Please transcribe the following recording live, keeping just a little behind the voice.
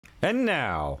And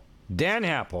now, Dan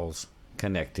Happels,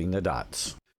 Connecting the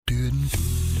Dots.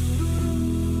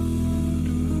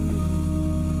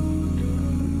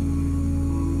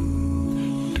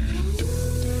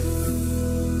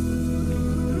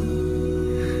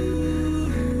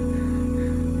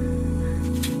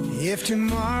 If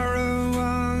tomorrow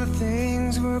all the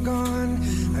things were gone,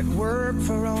 I'd work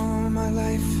for all my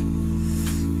life,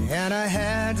 and I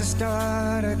had to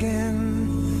start again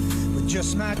with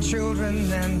just my children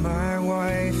and my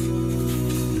wife.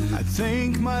 I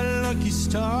thank my lucky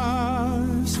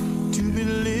stars to be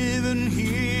living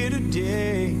here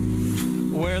today,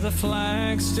 where the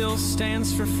flag still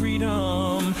stands for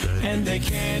freedom, and they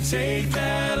can't take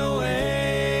that away.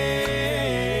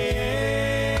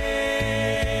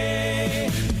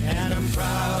 And I'm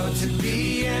proud to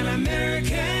be an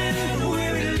American,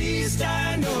 where at least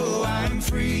I know I'm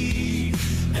free.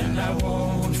 And I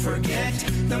won't forget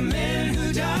the men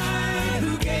who died,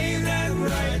 who gave that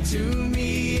right to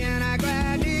me. And I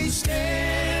gladly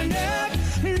stand up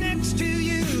next to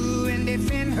you and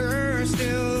defend her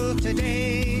still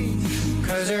today.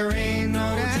 'Cause there ain't no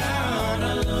doubt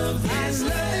I love this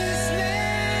land.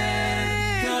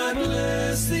 God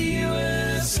bless the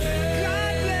USA.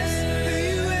 God bless the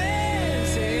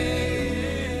USA.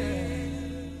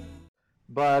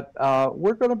 But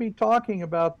we're going to be talking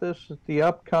about this at the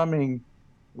upcoming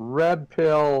Red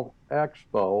Pill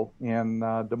Expo in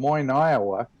Des Moines,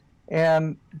 Iowa.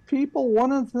 And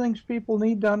one of the things people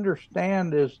need to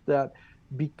understand is that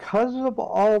because of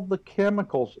all the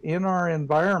chemicals in our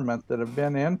environment that have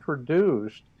been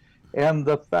introduced, and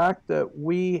the fact that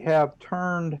we have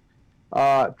turned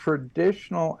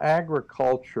traditional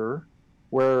agriculture,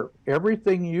 where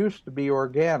everything used to be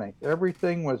organic,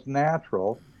 everything was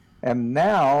natural, and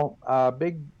now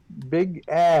big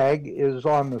ag is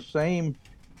on the same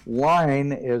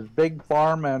line as big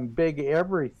pharma and big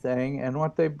everything. And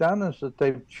what they've done is that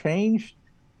they've changed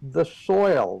the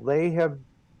soil. They have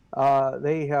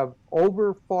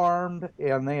over-farmed,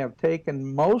 and they have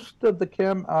taken most of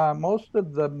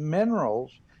the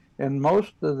minerals and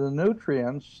most of the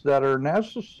nutrients that are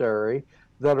necessary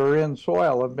that are in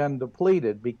soil have been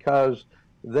depleted, because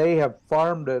they have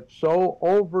farmed it so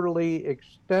overly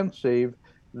extensive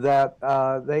that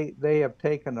they have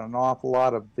taken an awful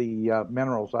lot of the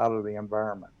minerals out of the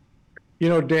environment. You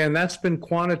know, Dan, that's been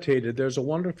quantitated. There's a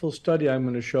wonderful study I'm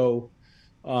going to show.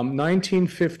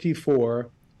 1954,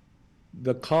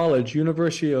 the college,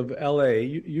 University of LA,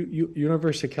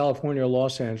 University of California,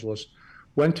 Los Angeles,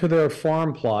 went to their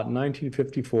farm plot in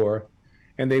 1954,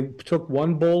 and they took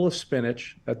one bowl of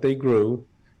spinach that they grew,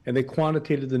 and they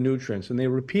quantitated the nutrients. And they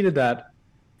repeated that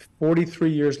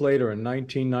 43 years later in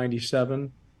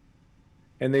 1997.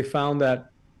 And they found that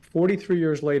 43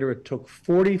 years later, it took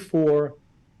 44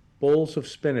 bowls of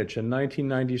spinach in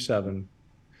 1997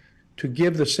 to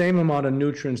give the same amount of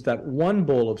nutrients that one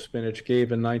bowl of spinach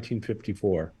gave in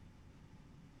 1954.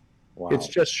 Wow. It's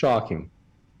just shocking.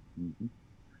 Mm-hmm.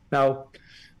 Now,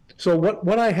 so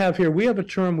what I have here, we have a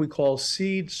term we call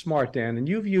Seed Smart, Dan, and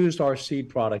you've used our seed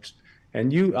products.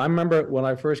 And I remember when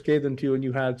I first gave them to you and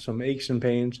you had some aches and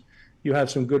pains, you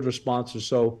had some good responses.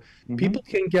 So people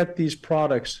can get these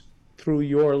products through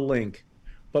your link.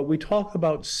 But we talk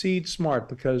about Seed Smart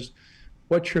because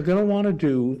what you're going to want to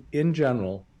do in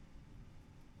general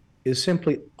is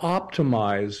simply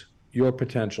optimize your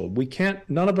potential.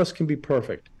 None of us can be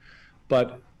perfect,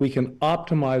 but we can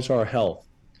optimize our health.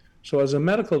 So as a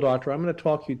medical doctor, I'm going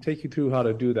to take you through how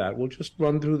to do that. We'll just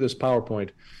run through this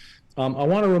PowerPoint. I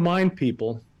want to remind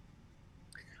people,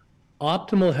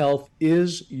 optimal health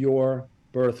is your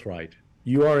birthright.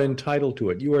 You are entitled to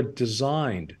it. You are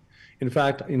designed. In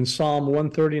fact, in Psalm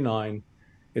 139,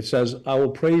 it says, I will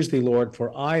praise thee, Lord,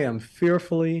 for I am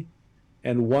fearfully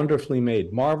and wonderfully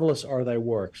made. Marvelous are thy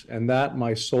works, and that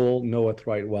my soul knoweth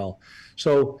right well.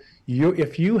 So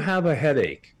if you have a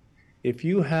headache, if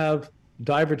you have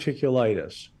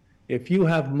diverticulitis, if you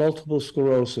have multiple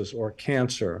sclerosis or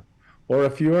cancer, or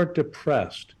if you're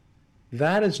depressed,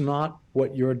 that is not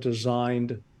what you're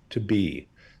designed to be.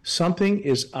 Something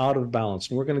is out of balance,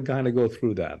 and we're going to kind of go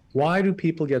through that. Why do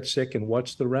people get sick, and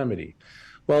what's the remedy?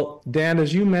 Well, Dan,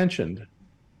 as you mentioned,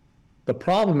 the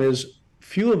problem is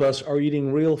few of us are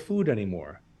eating real food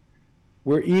anymore.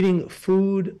 We're eating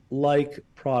food-like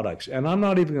products, and I'm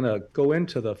not even going to go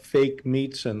into the fake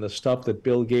meats and the stuff that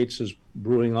Bill Gates is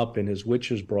brewing up in his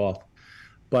witch's broth,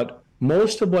 but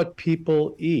most of what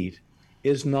people eat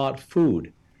is not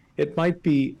food. It might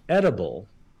be edible,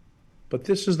 but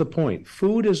this is the point.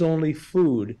 Food is only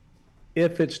food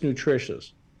if it's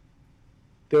nutritious.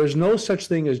 There's no such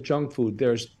thing as junk food.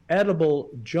 There's edible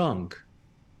junk,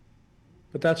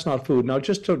 but that's not food. Now,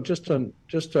 just to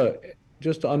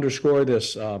underscore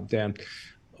this, Dan,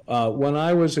 when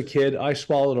I was a kid, I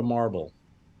swallowed a marble,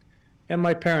 and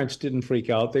my parents didn't freak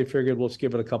out. They figured, let's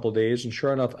give it a couple of days, and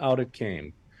sure enough, out it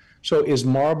came. So is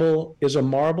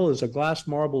a glass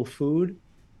marble food?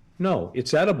 No,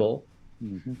 it's edible.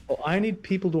 Mm-hmm. Well, I need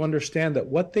people to understand that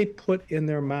what they put in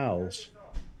their mouths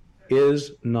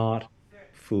is not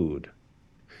food.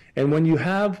 And when you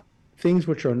have things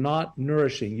which are not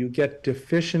nourishing, you get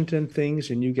deficient in things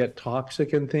and you get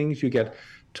toxic in things. You get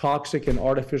toxic in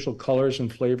artificial colors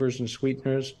and flavors and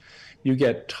sweeteners. You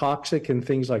get toxic in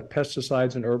things like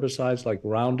pesticides and herbicides like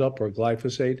Roundup or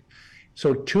glyphosate.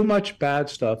 So too much bad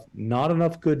stuff, not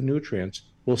enough good nutrients,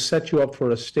 will set you up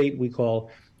for a state we call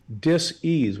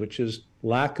dis-ease, which is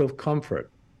lack of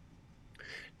comfort.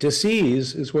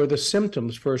 Disease is where the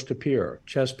symptoms first appear,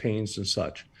 chest pains and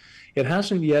such. It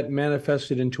hasn't yet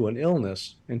manifested into an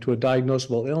illness, into a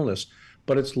diagnosable illness,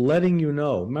 but it's letting you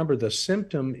know. Remember, the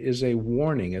symptom is a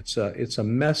warning. It's a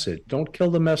message. Don't kill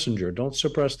the messenger. Don't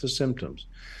suppress the symptoms.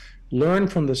 Learn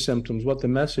from the symptoms what the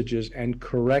message is and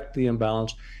correct the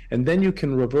imbalance. And then you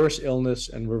can reverse illness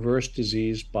and reverse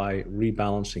disease by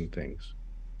rebalancing things.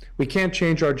 We can't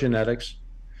change our genetics.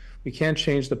 We can't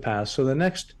change the past. So the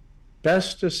next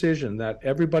best decision that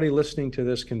everybody listening to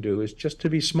this can do is just to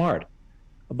be smart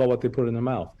about what they put in their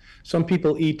mouth. Some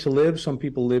people eat to live, some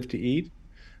people live to eat.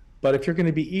 But if you're going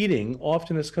to be eating,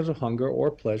 often it's because of hunger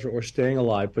or pleasure or staying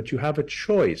alive, but you have a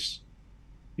choice.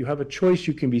 You have a choice.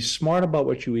 You can be smart about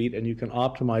what you eat and you can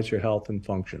optimize your health and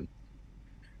function.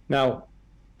 Now,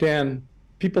 Dan,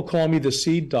 people call me the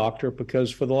seed doctor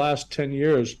because for the last 10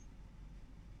 years,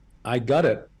 I got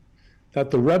it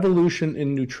that the revolution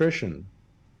in nutrition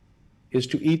is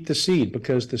to eat the seed,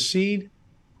 because the seed,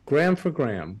 gram for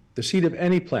gram, the seed of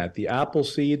any plant, the apple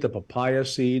seed, the papaya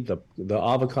seed, the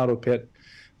avocado pit,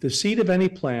 the seed of any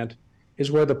plant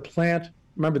is where the plant,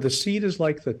 remember, the seed is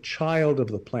like the child of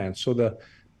the plant. So the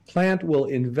plant will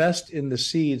invest in the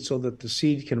seed so that the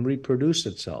seed can reproduce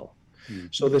itself. Mm-hmm.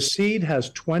 So the seed has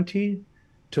 20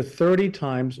 to 30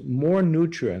 times more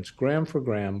nutrients, gram for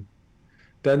gram,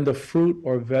 than the fruit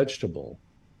or vegetable.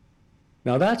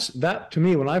 Now that to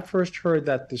me, when I first heard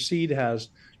that the seed has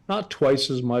not twice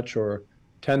as much or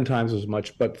 10 times as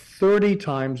much, but 30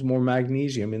 times more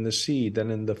magnesium in the seed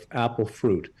than in the apple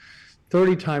fruit,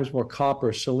 30 times more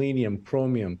copper, selenium,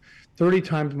 chromium, 30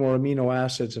 times more amino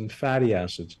acids and fatty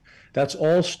acids. That's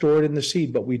all stored in the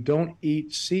seed, but we don't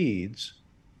eat seeds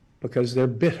because they're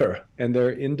bitter and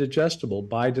they're indigestible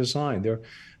by design.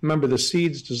 Remember, the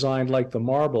seed's designed like the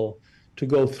marble to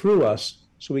go through us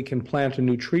so we can plant a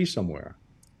new tree somewhere.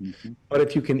 Mm-hmm. But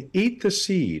if you can eat the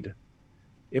seed,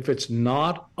 if it's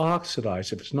not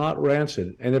oxidized, if it's not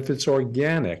rancid, and if it's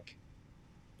organic,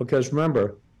 because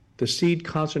remember, the seed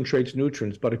concentrates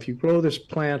nutrients, but if you grow this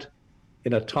plant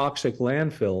in a toxic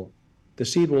landfill, the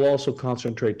seed will also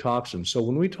concentrate toxins. So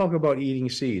when we talk about eating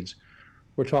seeds,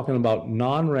 we're talking about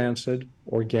non-rancid,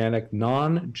 organic,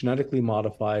 non-genetically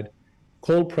modified,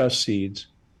 cold-pressed seeds,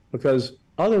 because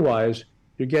otherwise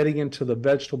you're getting into the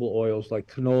vegetable oils like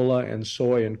canola and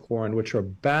soy and corn, which are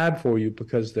bad for you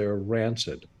because they're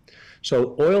rancid.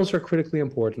 So oils are critically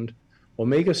important.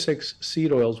 Omega-6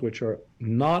 seed oils, which are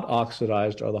not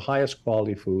oxidized, are the highest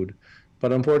quality food.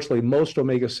 But unfortunately, most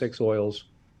omega-6 oils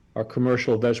are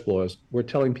commercial vegetable oils. We're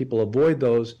telling people avoid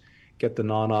those, get the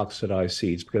non-oxidized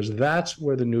seeds, because that's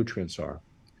where the nutrients are.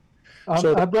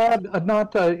 Brad,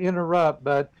 not to interrupt,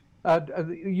 but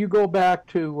you go back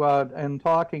to and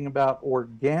talking about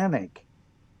organic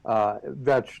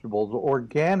vegetables,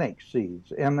 organic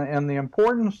seeds, and the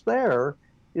importance there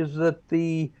is that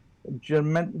the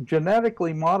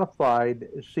genetically modified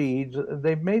seeds,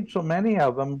 they've made so many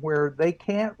of them where they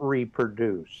can't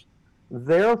reproduce.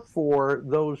 Therefore,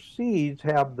 those seeds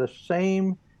have the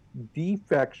same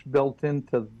defects built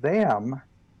into them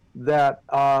that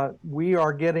we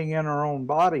are getting in our own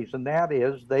bodies, and that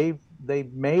is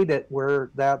they've made it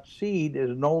where that seed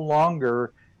is no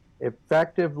longer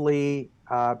effectively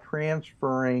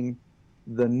transferring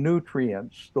the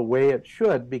nutrients the way it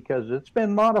should, because it's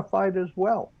been modified as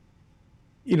well.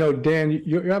 You know, Dan,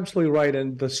 you're absolutely right.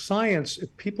 And the science,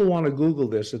 if people want to Google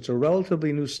this, it's a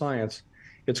relatively new science.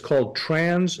 It's called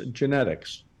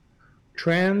transgenetics.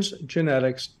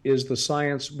 Transgenetics is the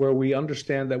science where we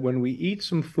understand that when we eat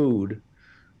some food,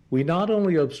 we not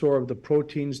only absorb the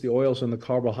proteins, the oils, and the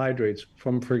carbohydrates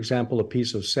from, for example, a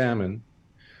piece of salmon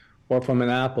or from an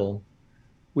apple.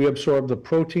 We absorb the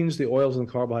proteins, the oils, and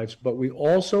the carbohydrates, but we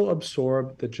also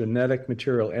absorb the genetic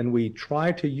material, and we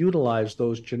try to utilize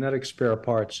those genetic spare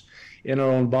parts in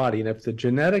our own body. And if the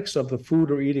genetics of the food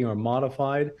we're eating are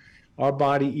modified, our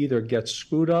body either gets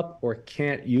screwed up or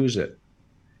can't use it.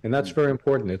 And that's very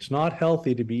important. It's not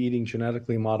healthy to be eating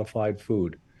genetically modified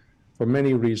food for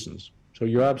many reasons. So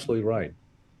you're absolutely right.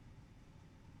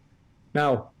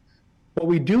 Now, what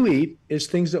we do eat is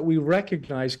things that we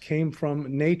recognize came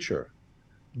from nature.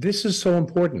 This is so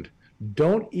important.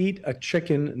 Don't eat a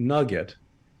chicken nugget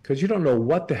because you don't know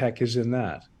what the heck is in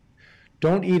that.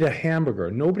 Don't eat a hamburger.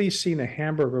 Nobody's seen a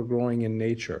hamburger growing in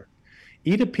nature.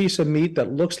 Eat a piece of meat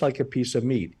that looks like a piece of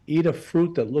meat. Eat a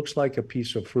fruit that looks like a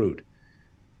piece of fruit.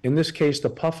 In this case, the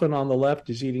puffin on the left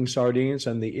is eating sardines,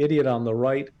 and the idiot on the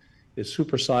right is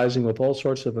supersizing with all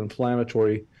sorts of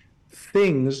inflammatory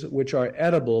things which are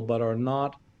edible but are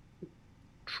not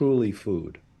truly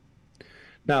food.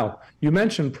 Now, you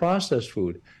mentioned processed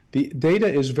food. The data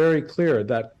is very clear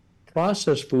that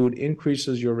processed food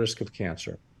increases your risk of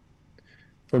cancer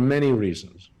for many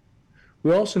reasons.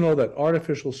 We also know that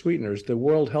artificial sweeteners, the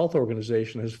World Health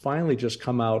Organization has finally just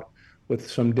come out with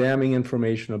some damning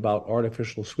information about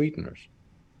artificial sweeteners.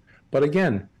 But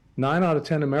again, 9 out of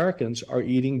 10 Americans are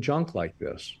eating junk like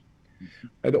this.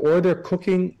 Or they're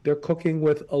cooking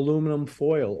with aluminum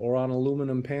foil or on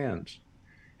aluminum pans.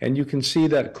 And you can see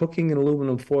that cooking in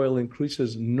aluminum foil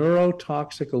increases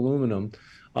neurotoxic aluminum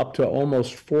up to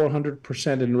almost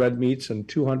 400% in red meats and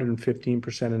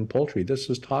 215% in poultry. This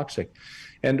is toxic.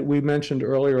 And we mentioned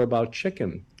earlier about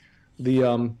chicken.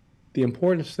 The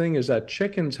important thing is that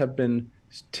chickens have been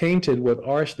tainted with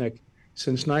arsenic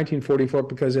since 1944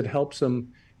 because it helps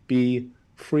them be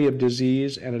free of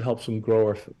disease and it helps them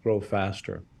grow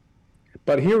faster.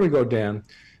 But here we go, Dan.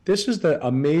 This is the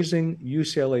amazing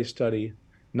UCLA study,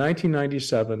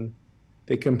 1997.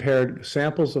 They compared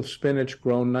samples of spinach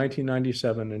grown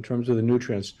 1997 in terms of the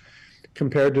nutrients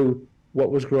compared to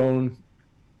what was grown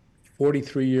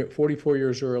 44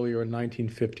 years earlier in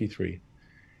 1953.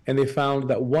 And they found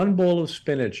that one bowl of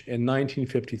spinach in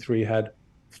 1953 had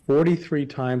 43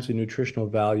 times the nutritional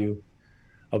value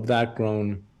of that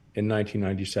grown in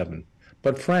 1997.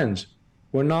 But friends,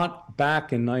 we're not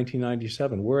back in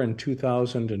 1997. We're in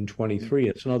 2023.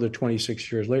 It's another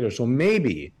 26 years later. So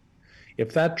maybe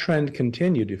if that trend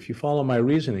continued, if you follow my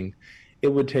reasoning, it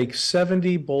would take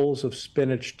 70 bowls of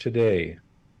spinach today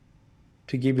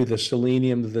to give you the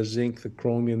selenium, the zinc, the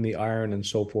chromium, the iron, and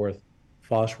so forth,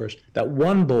 phosphorus, that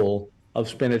one bowl of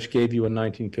spinach gave you in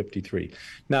 1953.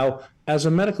 Now, as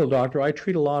a medical doctor, I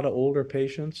treat a lot of older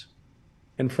patients.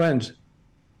 And friends,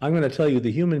 I'm going to tell you,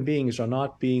 the human beings are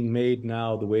not being made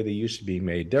now the way they used to be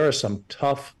made. There are some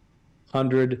tough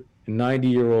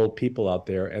 190-year-old people out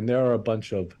there, and there are a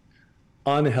bunch of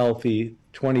unhealthy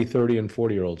 20, 30, and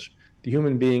 40-year-olds. The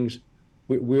human beings,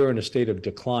 we're in a state of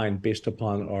decline based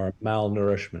upon our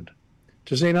malnourishment.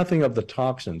 To say nothing of the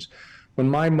toxins. When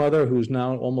my mother, who's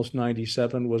now almost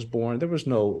 97, was born, there was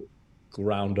no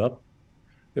Roundup.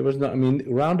 There was no,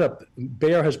 Roundup,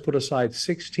 Bayer has put aside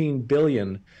 $16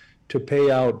 billion to pay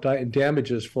out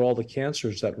damages for all the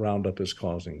cancers that Roundup is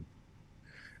causing.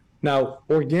 Now,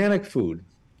 organic food,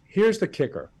 here's the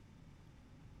kicker.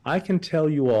 I can tell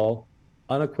you all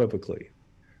unequivocally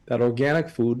that organic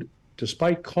food,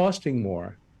 despite costing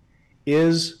more,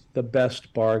 is the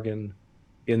best bargain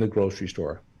in the grocery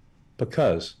store.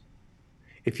 Because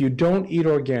if you don't eat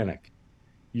organic,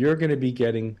 you're going to be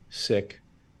getting sick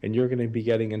and you're going to be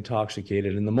getting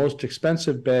intoxicated. And the most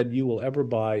expensive bed you will ever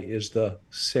buy is the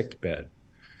sick bed.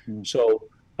 So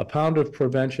a pound of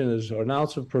prevention or an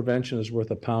ounce of prevention is worth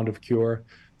a pound of cure.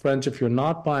 Friends, if you're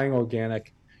not buying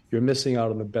organic, you're missing out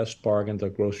on the best bargain at the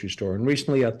grocery store. And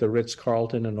recently at the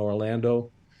Ritz-Carlton in Orlando,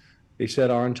 they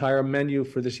said our entire menu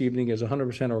for this evening is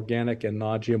 100% organic and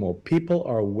non-GMO. People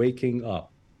are waking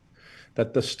up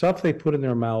that the stuff they put in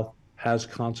their mouth has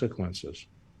consequences.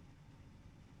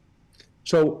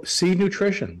 So Seed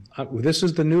Nutrition, this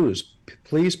is the news.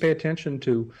 Please pay attention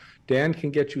to, Dan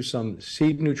can get you some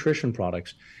Seed Nutrition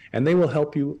products, and they will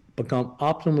help you become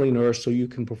optimally nourished so you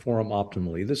can perform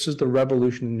optimally. This is the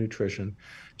revolution in nutrition.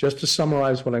 Just to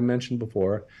summarize what I mentioned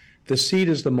before, the seed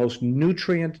is the most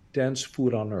nutrient-dense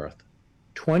food on earth.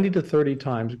 20 to 30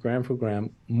 times, gram for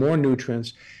gram, more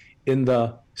nutrients in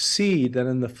the seed than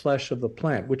in the flesh of the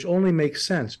plant, which only makes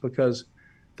sense because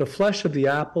the flesh of the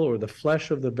apple or the flesh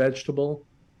of the vegetable,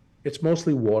 it's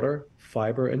mostly water,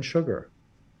 fiber, and sugar.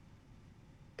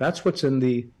 That's what's in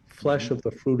the flesh of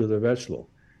the fruit of the vegetable.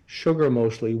 Sugar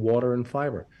mostly, water, and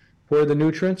fiber. Where are the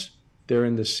nutrients? They're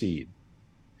in the seed.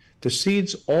 The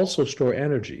seeds also store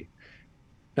energy.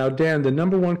 Now, Dan, the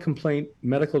number one complaint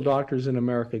medical doctors in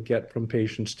America get from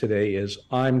patients today is,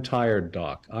 I'm tired,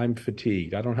 doc. I'm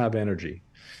fatigued. I don't have energy.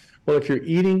 Well, if you're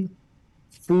eating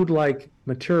food like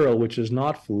material, which is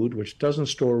not food, which doesn't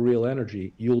store real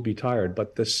energy, you'll be tired.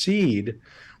 But the seed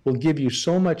will give you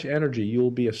so much energy,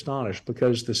 you'll be astonished,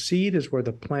 because the seed is where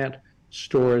the plant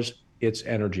stores its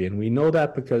energy. And we know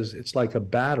that because it's like a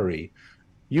battery.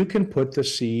 You can put the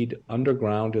seed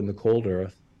underground in the cold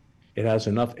earth. It has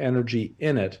enough energy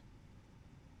in it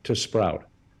to sprout.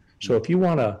 So if you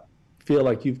want to feel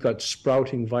like you've got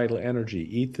sprouting vital energy,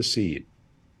 eat the seed.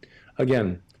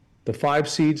 Again, the 5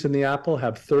 seeds in the apple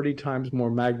have 30 times more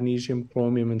magnesium,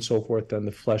 chromium, and so forth than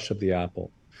the flesh of the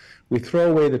apple. We throw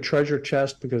away the treasure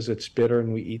chest because it's bitter,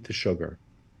 and we eat the sugar.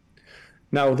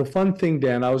 Now, the fun thing,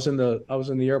 Dan, I was in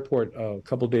the airport a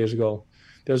couple of days ago.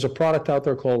 There's a product out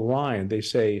there called Rind. They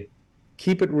say,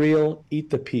 keep it real, eat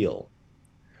the peel.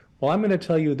 Well, I'm going to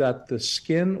tell you that the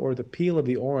skin or the peel of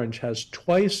the orange has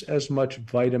twice as much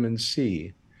vitamin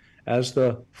C as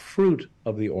the fruit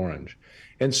of the orange.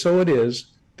 And so it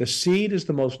is. The seed is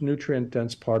the most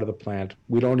nutrient-dense part of the plant.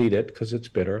 We don't eat it because it's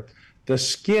bitter. The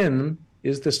skin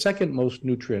is the second most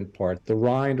nutrient part, the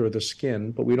rind or the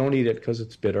skin, but we don't eat it because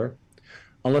it's bitter,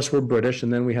 unless we're British,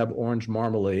 and then we have orange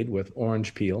marmalade with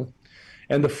orange peel.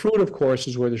 And the fruit, of course,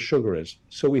 is where the sugar is.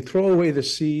 So we throw away the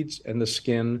seeds and the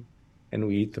skin, and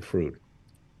we eat the fruit.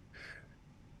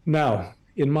 Now,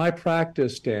 in my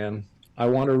practice, Dan, I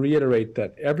want to reiterate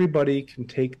that everybody can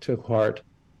take to heart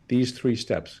these 3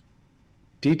 steps.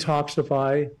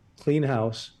 Detoxify, clean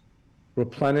house,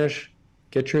 replenish,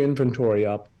 get your inventory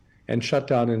up, and shut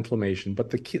down inflammation. But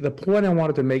the point I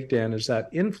wanted to make, Dan, is that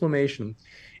inflammation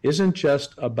isn't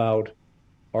just about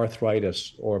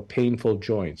arthritis or painful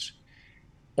joints.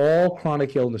 All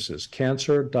chronic illnesses,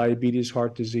 cancer, diabetes,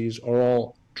 heart disease, are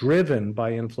all driven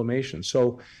by inflammation.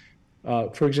 So,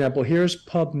 for example, here's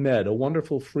PubMed, a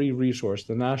wonderful free resource,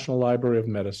 the National Library of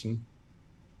Medicine.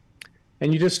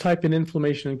 And you just type in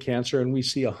inflammation and cancer, and we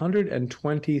see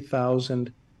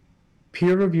 120,000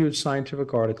 peer-reviewed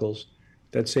scientific articles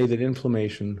that say that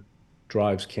inflammation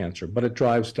drives cancer. But it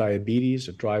drives diabetes,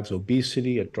 it drives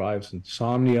obesity, it drives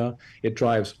insomnia, it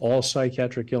drives all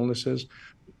psychiatric illnesses.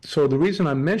 So the reason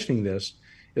I'm mentioning this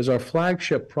is our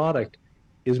flagship product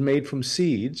is made from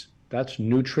seeds. That's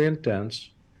nutrient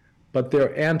dense, but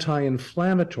they're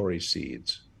anti-inflammatory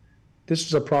seeds. This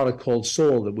is a product called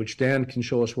Soul, which Dan can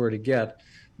show us where to get.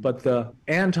 But the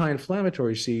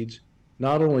anti-inflammatory seeds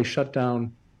not only shut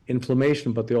down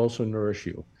inflammation, but they also nourish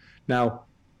you. Now,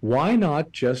 why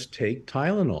not just take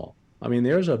Tylenol? I mean,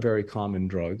 there's a very common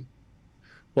drug.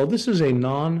 Well, this is a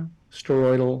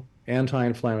non-steroidal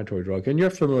anti-inflammatory drug, and you're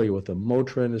familiar with them,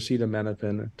 Motrin,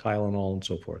 acetaminophen, Tylenol, and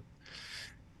so forth.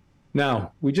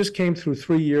 Now, we just came through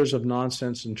 3 years of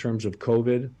nonsense in terms of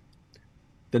COVID.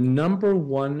 The number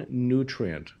one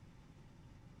nutrient,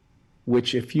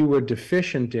 which if you were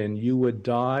deficient in, you would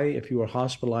die if you were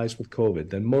hospitalized with COVID.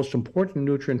 The most important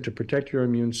nutrient to protect your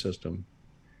immune system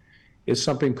is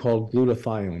something called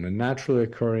glutathione, a naturally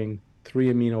occurring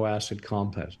 3 amino acid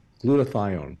compound,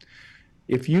 glutathione.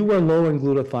 If you were low in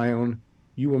glutathione,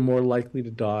 you were more likely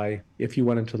to die if you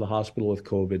went into the hospital with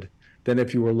COVID than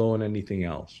if you were low in anything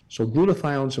else. So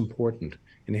glutathione is important,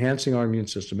 enhancing our immune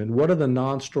system. And what do the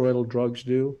non-steroidal drugs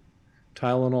do?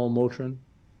 Tylenol, Motrin?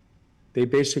 They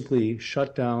basically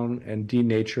shut down and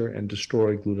denature and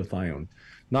destroy glutathione.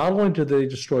 Not only do they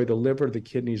destroy the liver, the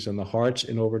kidneys, and the hearts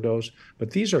in overdose, but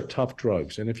these are tough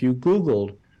drugs. And if you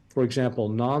Googled, for example,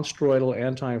 non-steroidal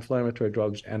anti-inflammatory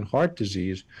drugs and heart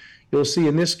disease, you'll see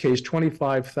in this case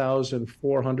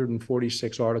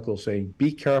 25,446 articles saying,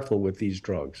 be careful with these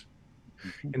drugs.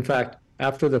 In fact,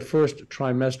 after the first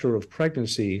trimester of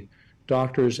pregnancy,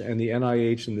 doctors and the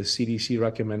NIH and the CDC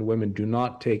recommend women do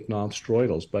not take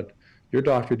non-steroidals, but your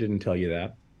doctor didn't tell you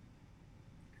that.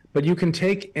 But you can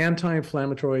take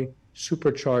anti-inflammatory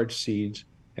supercharged seeds,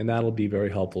 and that'll be very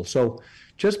helpful. So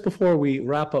just before we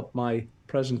wrap up my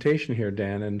presentation here,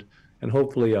 Dan, and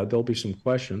hopefully there'll be some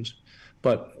questions,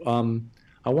 but I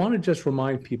want to just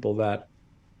remind people that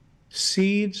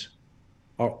seeds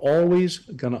are always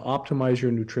going to optimize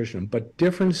your nutrition, but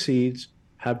different seeds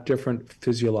have different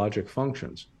physiologic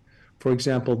functions. For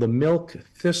example, the milk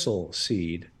thistle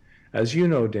seed, as you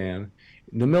know, Dan,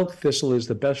 the milk thistle is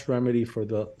the best remedy for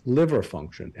the liver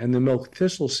function, and the milk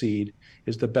thistle seed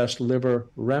is the best liver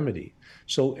remedy.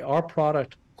 So our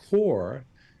product Core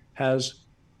has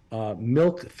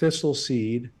milk thistle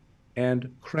seed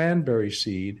and cranberry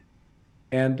seed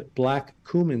and black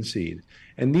cumin seed.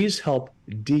 And these help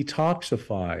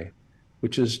detoxify,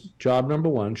 which is job number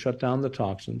one, shut down the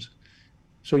toxins.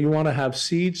 So you want to have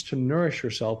seeds to nourish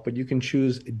yourself, but you can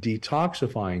choose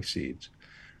detoxifying seeds.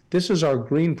 This is our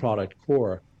green product,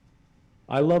 Core.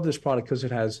 I love this product because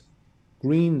it has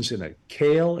greens in it,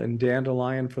 kale and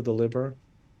dandelion for the liver,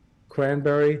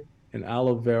 cranberry and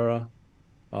aloe vera,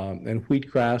 and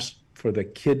wheatgrass for the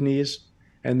kidneys,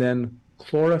 and then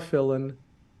chlorophyllin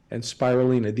and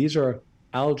spirulina. These are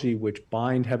algae which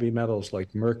bind heavy metals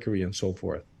like mercury and so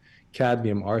forth,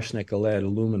 cadmium, arsenic, lead,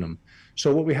 aluminum.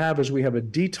 So what we have is we have a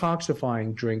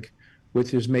detoxifying drink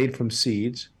which is made from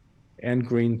seeds and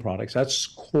green products. That's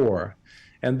core.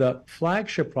 And the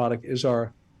flagship product is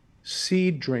our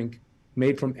seed drink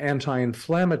made from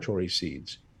anti-inflammatory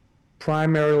seeds,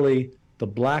 primarily the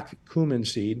black cumin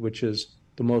seed, which is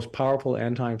the most powerful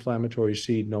anti-inflammatory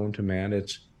seed known to man.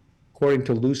 It's, according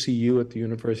to Lucy Yu at the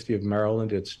University of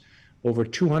Maryland, it's over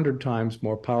 200 times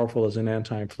more powerful as an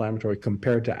anti-inflammatory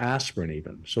compared to aspirin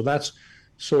even. So that's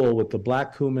sold with the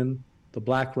black cumin, the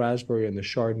black raspberry, and the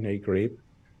Chardonnay grape.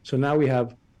 So now we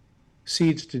have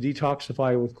seeds to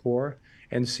detoxify with core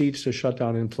and seeds to shut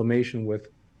down inflammation with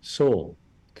Sol.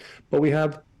 But we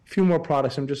have a few more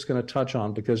products I'm just going to touch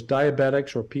on because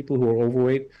diabetics or people who are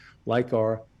overweight like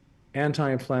our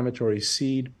anti-inflammatory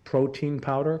seed protein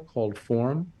powder called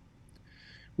Form.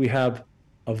 We have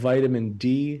a vitamin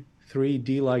D3,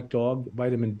 D like dog,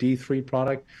 vitamin D3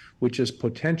 product, which is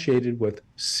potentiated with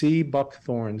sea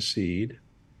buckthorn seed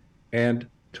and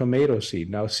tomato seed.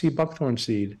 Now, sea buckthorn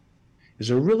seed is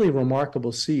a really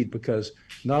remarkable seed because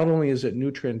not only is it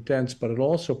nutrient dense, but it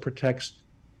also protects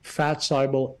fat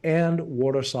soluble and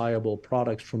water soluble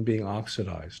products from being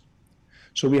oxidized.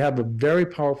 So we have a very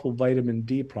powerful vitamin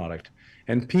D product.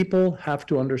 And people have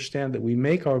to understand that we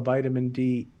make our vitamin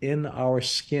D in our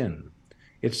skin.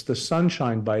 It's the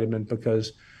sunshine vitamin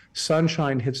because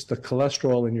sunshine hits the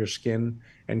cholesterol in your skin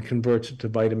and converts it to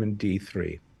vitamin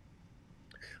D3.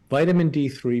 Vitamin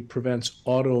D3 prevents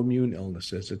autoimmune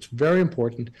illnesses. It's very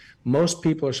important. Most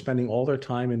people are spending all their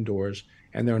time indoors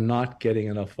and they're not getting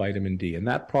enough vitamin D. And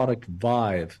that product,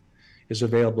 Vive, is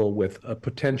available with a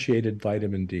potentiated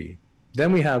vitamin D.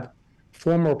 Then we have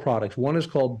four more products. One is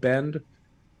called Bend.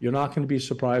 You're not going to be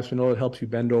surprised to know it helps you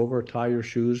bend over, tie your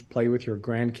shoes, play with your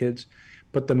grandkids.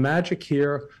 But the magic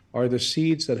here are the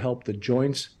seeds that help the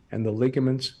joints and the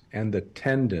ligaments and the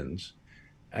tendons,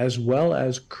 as well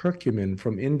as curcumin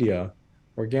from India,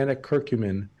 organic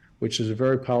curcumin, which is a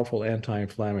very powerful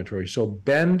anti-inflammatory. So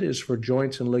Bend is for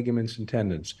joints and ligaments and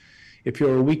tendons. If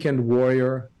you're a weekend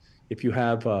warrior, if you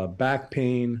have back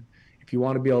pain, if you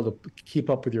want to be able to keep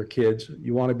up with your kids,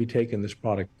 you want to be taking this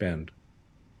product, Bend.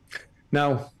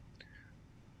 Now,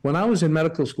 when I was in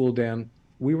medical school, Dan,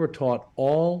 we were taught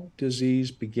all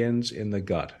disease begins in the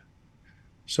gut.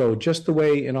 So just the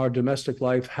way in our domestic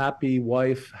life, happy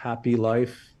wife, happy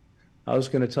life, I was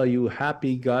going to tell you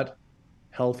happy gut,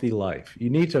 healthy life. You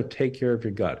need to take care of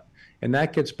your gut. And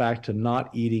that gets back to not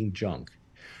eating junk.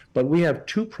 But we have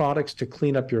two products to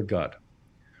clean up your gut.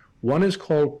 One is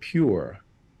called Pure.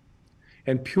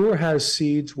 And Pure has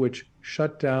seeds which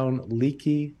shut down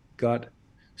leaky gut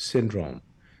syndrome.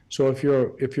 So if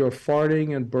you're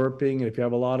farting and burping, and if you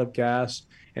have a lot of gas,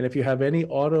 and if you have any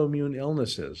autoimmune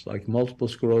illnesses like multiple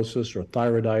sclerosis or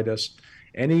thyroiditis,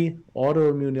 any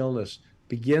autoimmune illness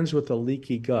begins with a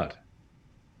leaky gut.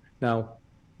 Now,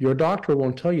 your doctor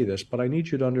won't tell you this, but I need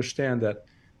you to understand that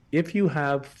if you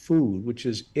have food which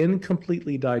is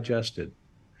incompletely digested,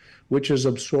 which is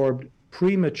absorbed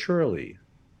prematurely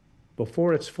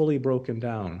before it's fully broken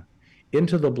down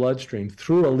into the bloodstream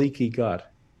through a leaky gut,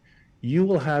 you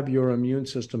will have your immune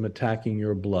system attacking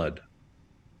your blood.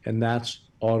 And that's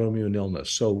autoimmune illness.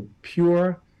 So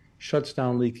Pure shuts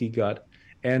down leaky gut,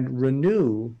 and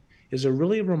Renew is a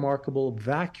really remarkable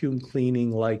vacuum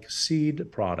cleaning like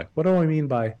seed product. What do I mean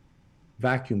by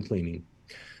vacuum cleaning?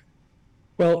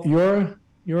 Well,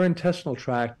 your intestinal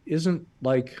tract isn't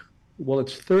like, well,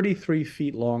 it's 33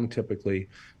 feet long typically,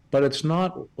 but it's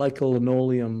not like a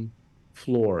linoleum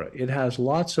floor. It has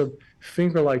lots of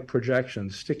finger-like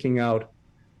projections sticking out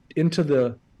into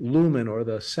the lumen or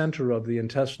the center of the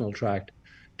intestinal tract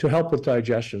to help with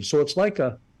digestion. So it's like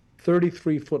a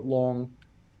 33-foot long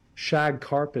shag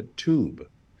carpet tube.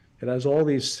 It has all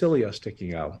these cilia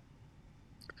sticking out.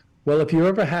 Well, if you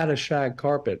ever had a shag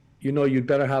carpet, you know you'd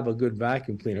better have a good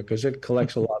vacuum cleaner because it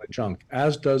collects a lot of junk,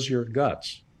 as does your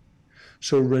guts.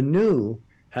 So Renew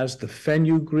has the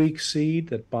fenugreek seed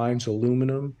that binds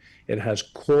aluminum. It has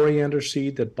coriander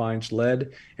seed that binds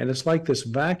lead. And it's like this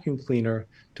vacuum cleaner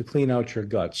to clean out your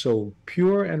gut. So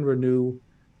Pure and Renew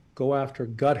go after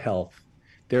gut health.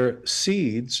 They're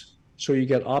seeds, so you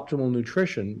get optimal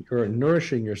nutrition. You're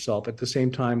nourishing yourself. At the same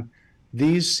time,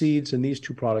 these seeds and these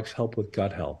two products help with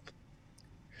gut health.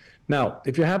 Now,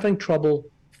 if you're having trouble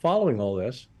following all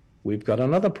this, we've got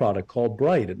another product called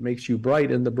Bright. It makes you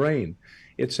bright in the brain.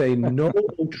 It's a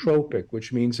nootropic,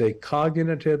 which means a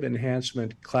cognitive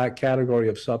enhancement category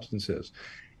of substances.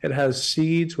 It has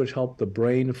seeds which help the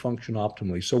brain function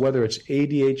optimally. So whether it's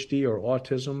ADHD or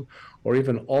autism or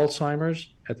even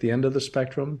Alzheimer's at the end of the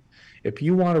spectrum, if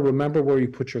you want to remember where you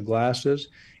put your glasses,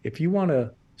 if you want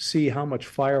to see how much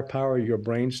firepower your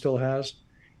brain still has,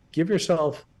 give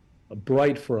yourself a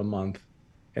Bright for a month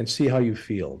and see how you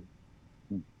feel.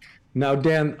 Now,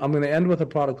 Dan, I'm going to end with a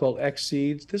product called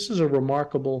X-Seeds. This is a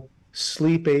remarkable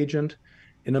sleep agent.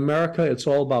 In America, it's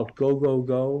all about go, go,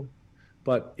 go.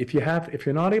 But if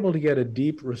you're not able to get a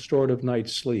deep restorative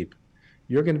night's sleep,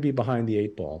 you're going to be behind the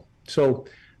 8 ball. So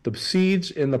the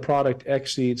seeds in the product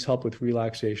X-Seeds help with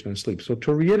relaxation and sleep. So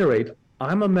to reiterate,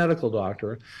 I'm a medical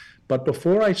doctor, but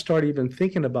before I start even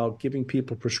thinking about giving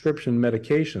people prescription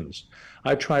medications,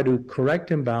 I try to correct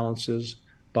imbalances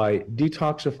by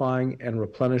detoxifying and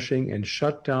replenishing and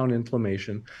shut down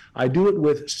inflammation. I do it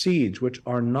with seeds, which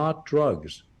are not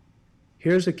drugs.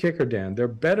 Here's a kicker, Dan. They're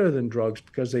better than drugs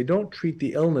because they don't treat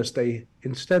the illness.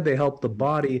 Instead, they help the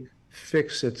body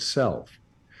fix itself.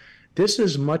 This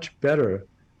is much better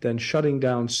than shutting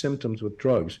down symptoms with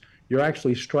drugs. You're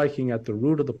actually striking at the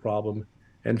root of the problem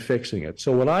and fixing it.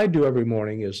 So what I do every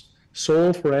morning is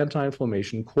Soul for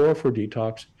anti-inflammation, Core for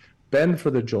detox, Bend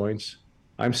for the joints.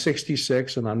 I'm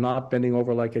 66 and I'm not bending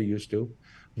over like I used to.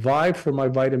 Vibe for my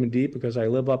vitamin D because I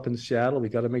live up in Seattle. We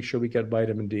got to make sure we get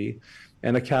vitamin D,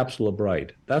 and a capsule of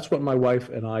Bright. That's what my wife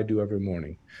and I do every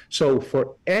morning. So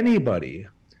for anybody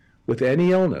with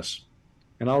any illness,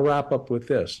 and I'll wrap up with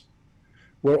this,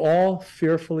 we're all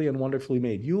fearfully and wonderfully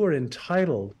made. You are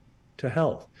entitled to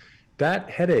health. That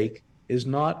headache is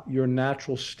not your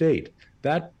natural state.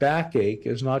 That backache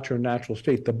is not your natural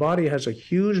state. The body has a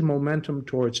huge momentum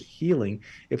towards healing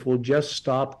if we'll just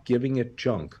stop giving it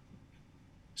junk.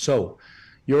 So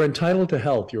you're entitled to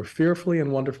health. You're fearfully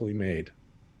and wonderfully made.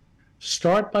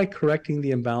 Start by correcting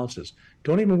the imbalances.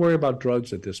 Don't even worry about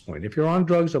drugs at this point. If you're on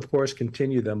drugs, of course,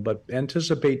 continue them, but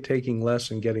anticipate taking less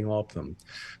and getting off them.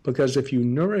 Because if you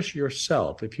nourish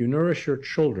yourself, if you nourish your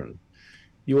children,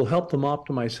 you will help them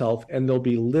optimize health, and there'll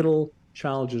be little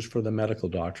challenges for the medical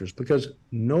doctors because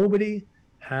nobody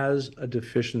has a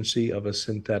deficiency of a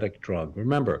synthetic drug.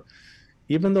 Remember,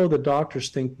 even though the doctors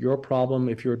think your problem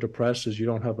if you're depressed is you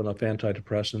don't have enough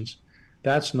antidepressants,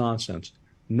 that's nonsense.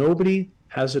 Nobody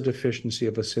has a deficiency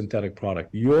of a synthetic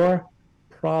product. Your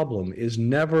problem is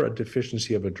never a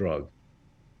deficiency of a drug.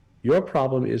 Your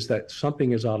problem is that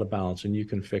something is out of balance, and you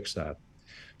can fix that.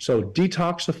 So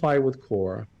detoxify with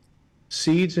Core,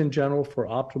 seeds in general for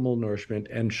optimal nourishment,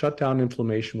 and shut down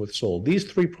inflammation with Soul. These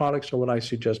 3 products are what I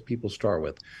suggest people start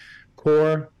with.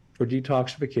 Core for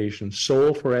detoxification,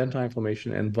 Soul for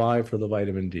anti-inflammation, and Vibe for the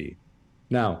vitamin D.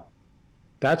 Now,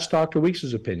 that's Dr.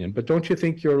 Weeks' opinion, but don't you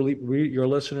think your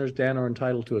listeners, Dan, are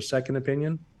entitled to a second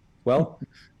opinion? Well,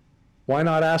 why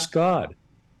not ask God?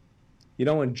 You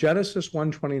know, in Genesis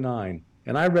 1:29,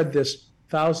 and I read this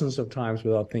thousands of times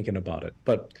without thinking about it,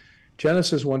 but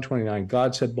Genesis 1:29,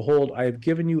 God said, "Behold, I have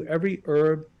given you every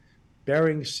herb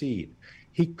bearing seed."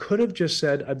 He could have just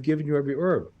said, "I've given you every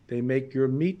herb. They make your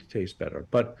meat taste better."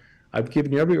 But I've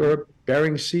given you every herb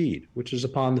bearing seed, which is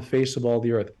upon the face of all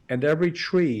the earth, and every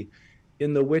tree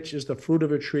in the which is the fruit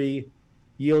of a tree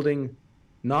yielding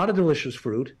not a delicious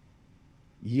fruit,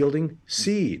 yielding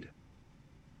seed.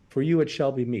 For you it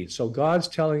shall be meat. So God's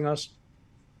telling us,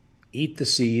 eat the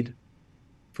seed,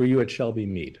 for you it shall be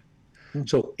meat.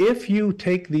 So if you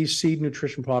take these seed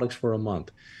nutrition products for a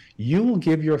month, you will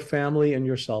give your family and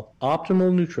yourself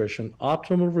optimal nutrition,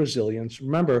 optimal resilience.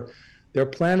 Remember, they're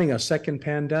planning a second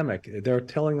pandemic. They're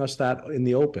telling us that in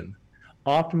the open.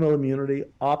 Optimal immunity,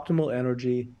 optimal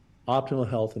energy, optimal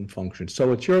health and function.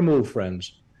 So it's your move,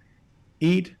 friends.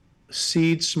 Eat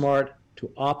seed smart to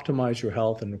optimize your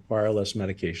health and require less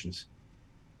medications.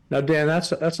 Now, Dan,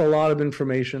 that's a lot of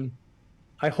information.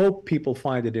 I hope people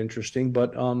find it interesting,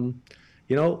 but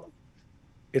you know,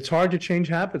 it's hard to change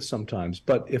habits sometimes.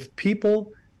 But if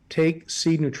people take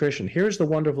seed nutrition, here's the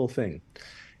wonderful thing.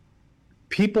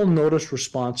 People notice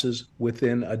responses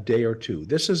within a day or two.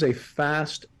 This is a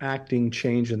fast-acting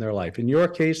change in their life. In your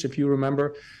case, if you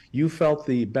remember, you felt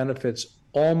the benefits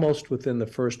almost within the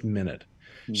first minute.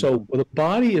 Mm-hmm. So the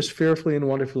body is fearfully and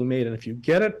wonderfully made, and if you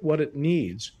get it what it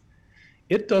needs,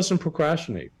 it doesn't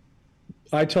procrastinate.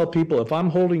 I tell people, if I'm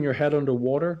holding your head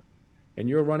underwater and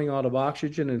you're running out of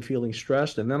oxygen and feeling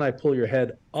stressed, and then I pull your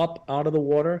head up out of the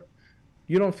water,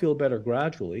 you don't feel better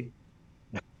gradually.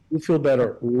 You feel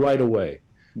better right away.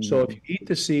 Mm-hmm. So if you eat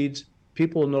the seeds,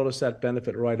 people will notice that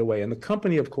benefit right away. And the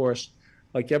company, of course,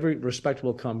 like every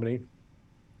respectable company,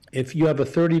 if you have a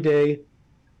 30-day,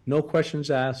 no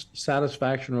questions asked,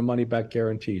 satisfaction or money back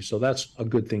guarantee. So that's a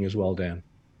good thing as well, Dan.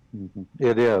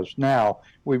 It is. Now,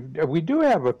 we do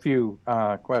have a few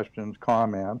questions,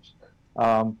 comments.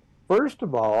 First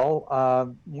of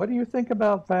all, what do you think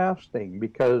about fasting?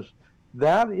 Because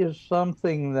that is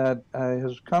something that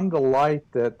has come to light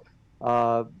that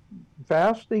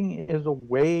fasting is a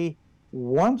way,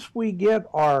 once we get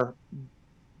our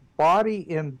body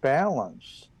in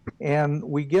balance and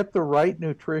we get the right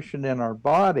nutrition in our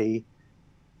body,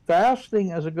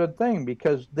 fasting is a good thing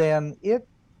because then it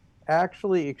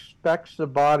actually expects the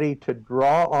body to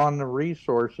draw on the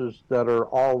resources that are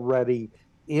already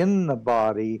in the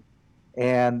body,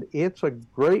 and it's a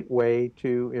great way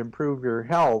to improve your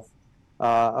health,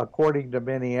 according to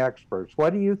many experts.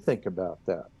 What do you think about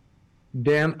that?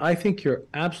 Dan, I think you're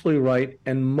absolutely right.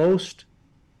 And most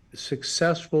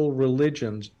successful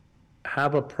religions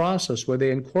have a process where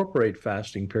they incorporate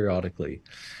fasting periodically.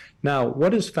 Now,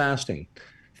 what is fasting?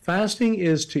 Fasting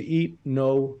is to eat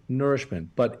no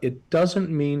nourishment, but it doesn't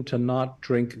mean to not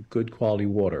drink good quality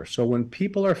water. So when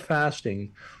people are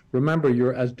fasting,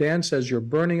 remember, as Dan says, you're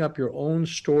burning up your own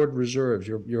stored reserves.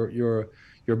 You're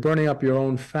burning up your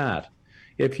own fat.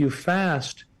 If you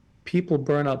fast, people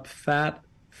burn up fat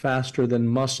faster than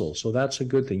muscle. So that's a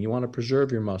good thing. You want to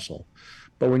preserve your muscle.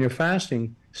 But when you're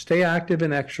fasting, stay active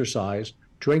and exercise,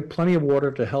 drink plenty of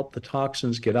water to help the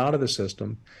toxins get out of the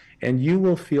system, and you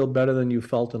will feel better than you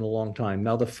felt in a long time.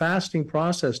 Now, the fasting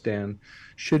process, Dan,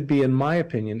 should be, in my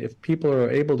opinion, if people are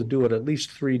able to do it, at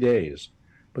least 3 days,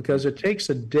 because it takes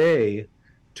a day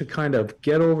to kind of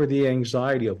get over the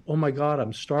anxiety of, oh my God,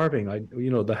 I'm starving,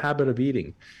 the habit of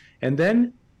eating. And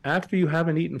then after you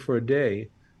haven't eaten for a day,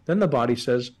 then the body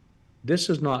says, this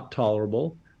is not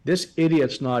tolerable. This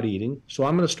idiot's not eating, so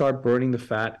I'm going to start burning the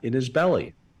fat in his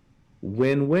belly.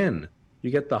 Win-win. You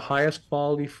get the highest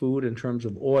quality food in terms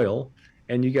of oil,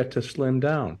 and you get to slim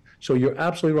down. So you're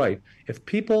absolutely right. If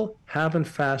people haven't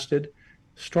fasted,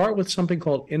 start with something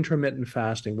called intermittent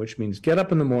fasting, which means get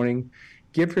up in the morning,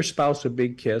 give your spouse a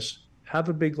big kiss, have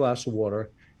a big glass of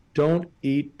water, don't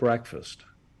eat breakfast.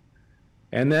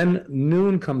 And then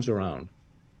noon comes around.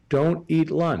 Don't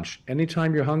eat lunch.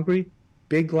 Anytime you're hungry,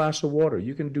 big glass of water.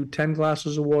 You can do 10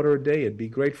 glasses of water a day. It'd be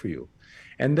great for you.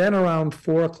 And then around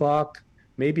 4 o'clock,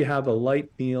 maybe have a light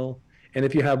meal. And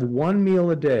if you have one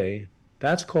meal a day,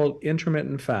 that's called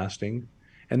intermittent fasting.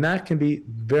 And that can be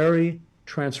very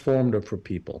transformative for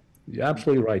people. You're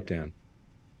absolutely right, Dan.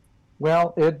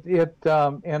 Well,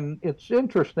 and it's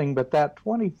interesting, but that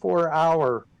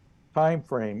 24-hour time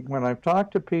frame, when I've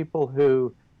talked to people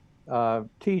who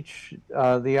teach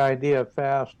the idea of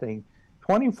fasting,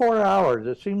 24 hours,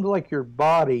 it seems like your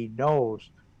body knows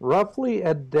roughly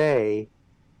a day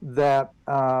that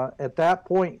at that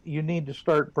point you need to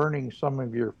start burning some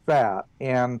of your fat.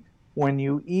 And when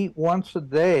you eat once a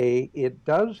day, it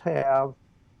does have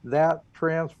that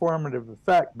transformative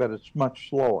effect, but it's much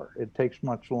slower. It takes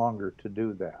much longer to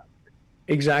do that.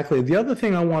 Exactly. The other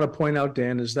thing I want to point out,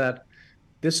 Dan, is that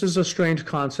this is a strange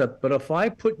concept, but if I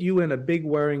put you in a big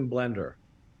Waring blender,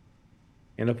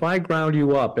 and if I ground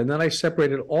you up, and then I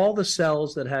separated all the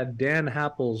cells that had Dan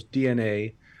Happel's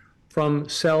DNA from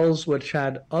cells which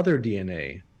had other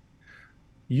DNA,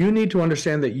 you need to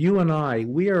understand that you and I,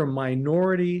 we are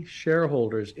minority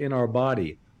shareholders in our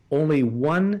body. Only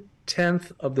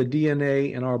 1/10 of the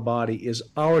DNA in our body is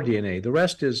our DNA. The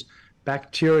rest is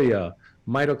bacteria,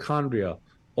 mitochondria,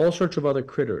 all sorts of other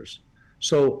critters.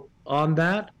 So on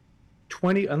that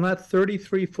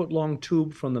 33-foot long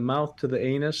tube from the mouth to the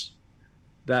anus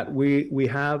that we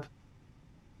have,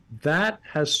 that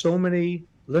has so many,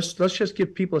 let's just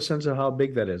give people a sense of how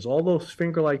big that is. All those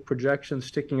finger-like projections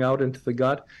sticking out into the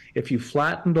gut, if you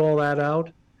flattened all that out,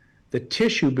 the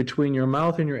tissue between your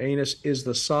mouth and your anus is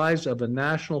the size of a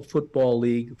National Football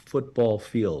League football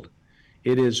field.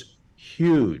 It is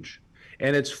huge,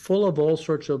 and it's full of all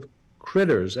sorts of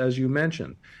critters, as you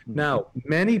mentioned. Now,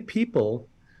 many people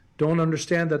don't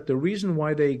understand that the reason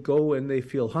why they go and they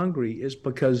feel hungry is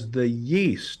because the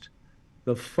yeast,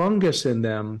 the fungus in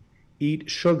them, eat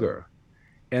sugar.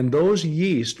 And those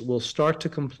yeast will start to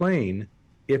complain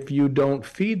if you don't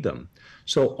feed them.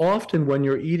 So often when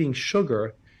you're eating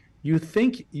sugar, you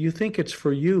think it's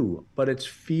for you, but it's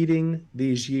feeding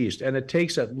these yeast. And it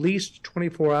takes at least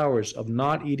 24 hours of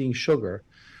not eating sugar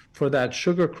for that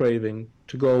sugar craving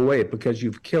to go away, because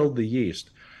you've killed the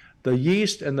yeast. The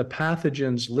yeast and the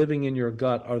pathogens living in your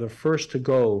gut are the first to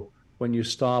go when you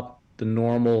stop the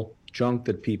normal junk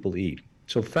that people eat.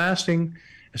 So fasting,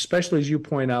 especially as you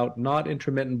point out, not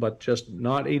intermittent, but just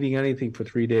not eating anything for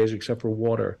 3 days except for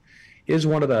water, is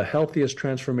one of the healthiest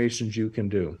transformations you can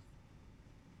do.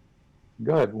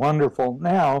 Good, wonderful.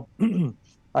 Now,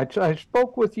 I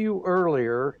spoke with you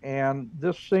earlier, and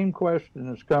this same question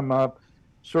has come up: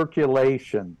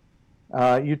 circulation.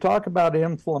 You talk about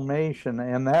inflammation,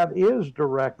 and that is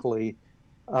directly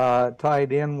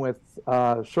tied in with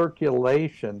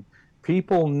circulation.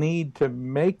 People need to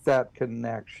make that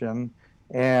connection.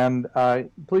 And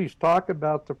please talk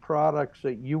about the products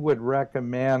that you would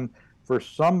recommend for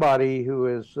somebody who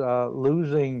is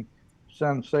losing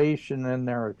sensation in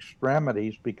their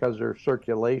extremities because their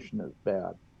circulation is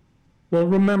bad. Well,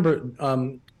 remember,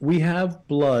 we have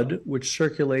blood which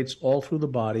circulates all through the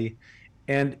body,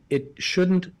 and it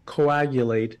shouldn't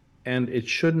coagulate and it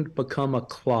shouldn't become a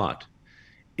clot.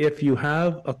 If you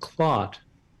have a clot,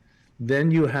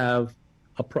 then you have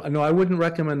no, I wouldn't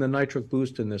recommend the nitric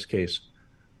boost in this case.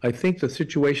 I think the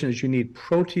situation is you need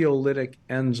proteolytic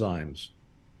enzymes.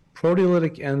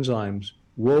 Proteolytic enzymes,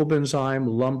 wobenzime,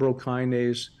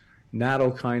 lumbrokinase,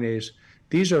 nattokinase,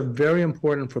 these are very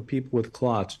important for people with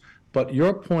clots. But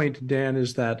your point, Dan,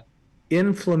 is that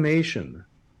inflammation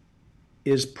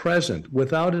is present.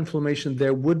 Without inflammation,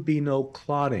 there would be no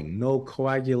clotting, no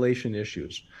coagulation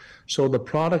issues. So the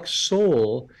product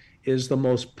Sol is the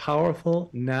most powerful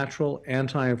natural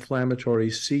anti-inflammatory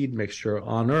seed mixture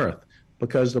on earth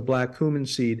because the black cumin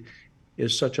seed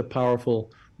is such a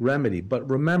powerful remedy. But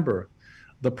remember,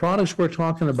 the products we're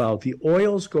talking about, the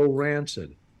oils go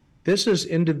rancid. This is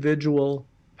individual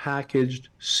packaged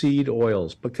seed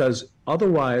oils because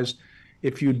otherwise,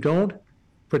 if you don't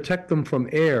protect them from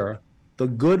air, the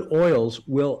good oils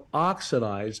will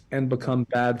oxidize and become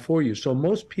bad for you. So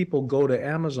most people go to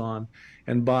Amazon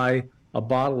and buy a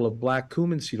bottle of black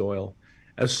cumin seed oil.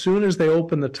 As soon as they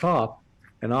open the top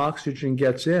and oxygen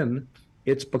gets in,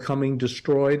 it's becoming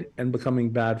destroyed and becoming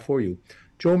bad for you.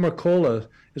 Joe Mercola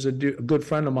is a good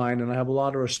friend of mine, and I have a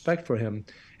lot of respect for him,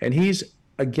 and he's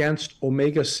against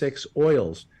omega-6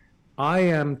 oils. I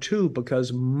am too,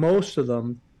 because most of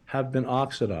them have been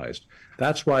oxidized.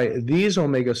 That's why these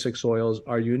omega-6 oils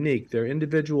are unique. They're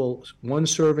individual, one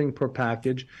serving per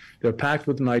package. They're packed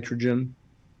with nitrogen.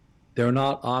 They're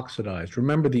not oxidized.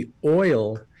 Remember, the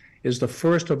oil is the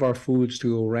first of our foods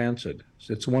to go rancid.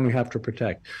 It's the one we have to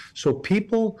protect. So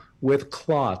people with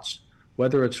clots,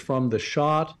 whether it's from the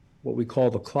shot, what we call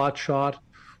the clot shot,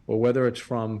 or whether it's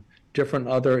from different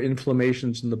other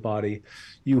inflammations in the body,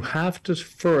 you have to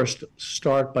first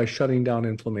start by shutting down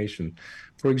inflammation.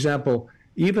 For example,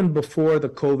 even before the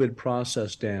COVID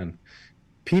process, Dan,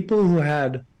 people who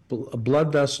had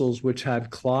blood vessels which had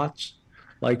clots,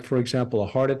 like, for example, a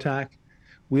heart attack,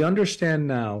 we understand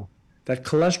now that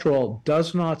cholesterol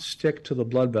does not stick to the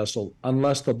blood vessel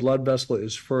unless the blood vessel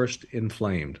is first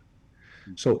inflamed.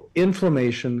 So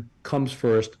inflammation comes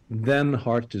first, then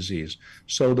heart disease.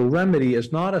 So the remedy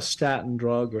is not a statin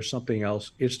drug or something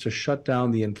else. It's to shut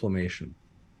down the inflammation.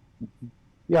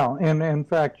 Yeah, and in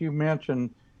fact, you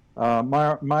mentioned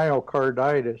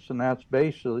myocarditis, and that's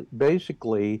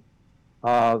basically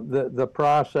the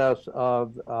process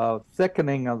of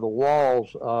thickening of the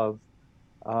walls of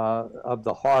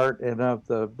the heart and of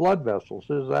the blood vessels.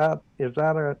 Is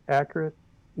that accurate?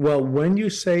 Well, when you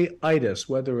say itis,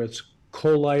 whether it's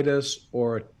colitis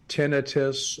or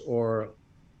tinnitus or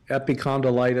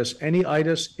epicondylitis, any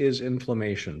itis is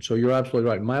inflammation. So you're absolutely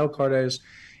right. Myocarditis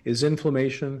is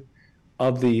inflammation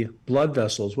of the blood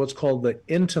vessels, what's called the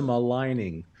intima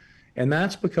lining. And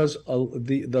that's because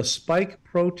the spike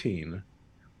protein,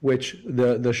 which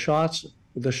the shots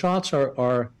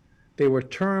are they were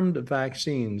termed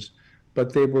vaccines,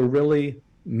 but they were really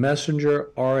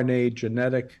messenger RNA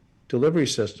genetic delivery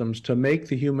systems to make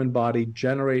the human body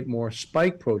generate more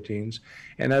spike proteins.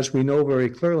 And as we know very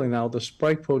clearly now, the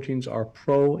spike proteins are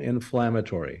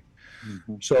pro-inflammatory.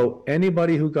 Mm-hmm. So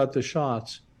anybody who got the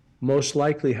shots most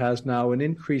likely has now an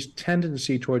increased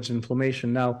tendency towards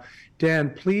inflammation. Now, Dan,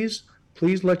 please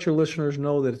let your listeners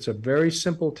know that it's a very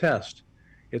simple test.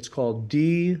 It's called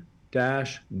D-dimer.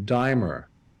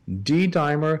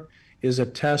 D-dimer is a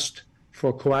test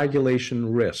for coagulation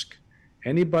risk.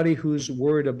 Anybody who's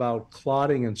worried about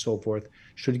clotting and so forth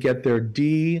should get their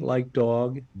D like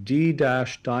dog,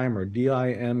 D-dimer,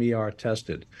 D-I-M-E-R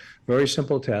tested. Very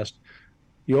simple test.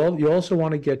 You also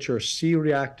want to get your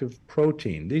C-reactive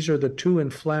protein. These are the two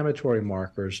inflammatory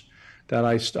markers that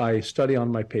I study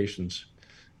on my patients.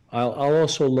 I'll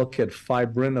also look at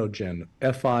fibrinogen,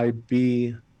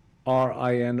 F-I-B-R-I-N-O-G-E-N,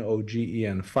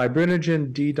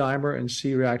 fibrinogen, D-dimer, and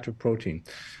C-reactive protein.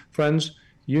 Friends,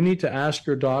 you need to ask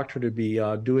your doctor to be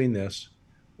doing this,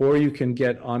 or you can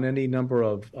get on any number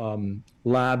of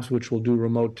labs which will do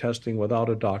remote testing without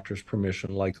a doctor's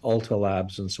permission, like Ulta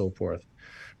Labs and so forth.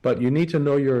 But you need to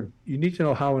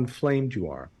know how inflamed you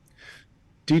are.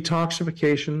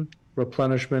 Detoxification,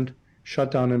 replenishment,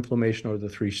 shut down inflammation are the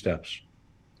 3 steps.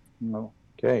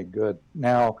 Okay, good.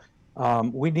 Now,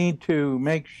 we need to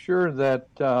make sure that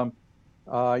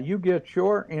you get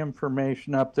your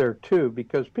information up there too,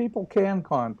 because people can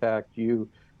contact you,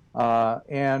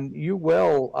 and you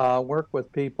will work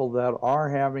with people that are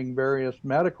having various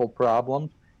medical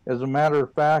problems. As a matter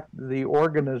of fact, the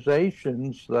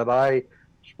organizations that I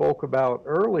spoke about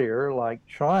earlier, like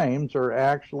Chimes, are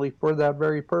actually for that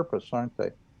very purpose, aren't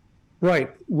they? Right.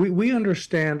 We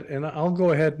understand, and I'll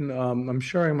go ahead and I'm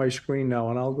sharing my screen now,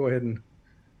 and I'll go ahead and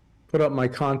put up my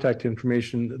contact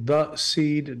information,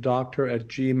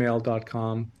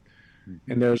 theseeddoctor@gmail.com.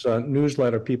 And there's a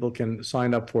newsletter people can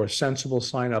sign up for, a sensible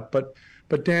sign up. But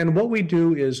Dan, what we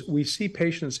do is we see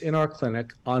patients in our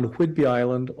clinic on Whidbey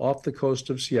Island off the coast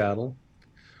of Seattle,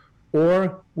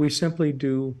 or we simply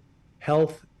do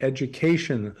health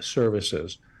education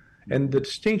services. And the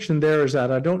distinction there is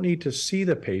that I don't need to see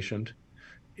the patient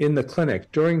in the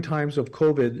clinic. During times of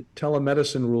COVID,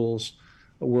 telemedicine rules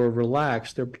were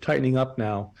relaxed. They're tightening up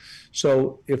now.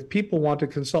 So if people want to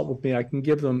consult with me, I can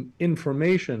give them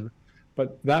information,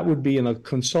 but that would be in a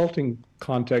consulting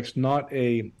context, not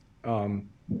a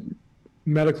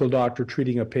medical doctor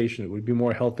treating a patient. It would be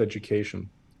more health education.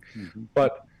 Mm-hmm.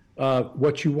 But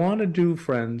what you want to do,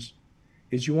 friends,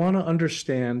 is you want to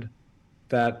understand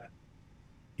that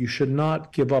you should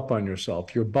not give up on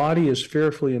yourself. Your body is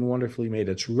fearfully and wonderfully made.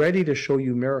 It's ready to show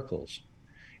you miracles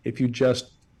if you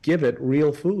just give it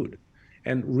real food.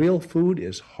 And real food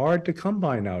is hard to come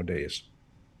by nowadays.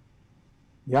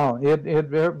 Yeah, it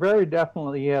very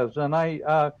definitely is. And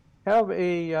I have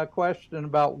a question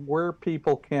about where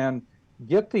people can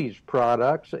get these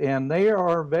products, and they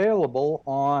are available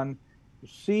on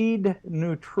Seed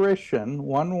Nutrition,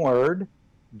 one word,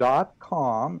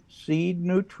 .com,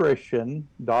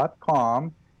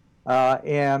 seednutrition.com,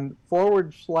 and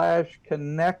 /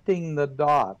 connecting the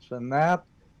dots. And that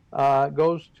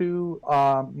goes to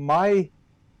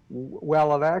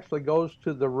it actually goes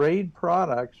to the RAID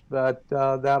products, but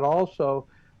that also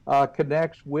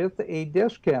connects with a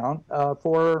discount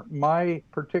for my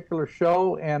particular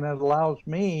show, and it allows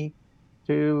me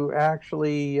to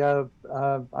actually,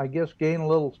 I guess, gain a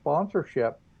little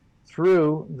sponsorship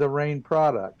through the RAID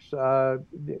products.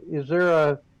 Is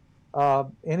there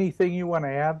anything you want to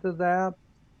add to that?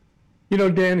 You know,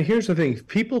 Dan, here's the thing.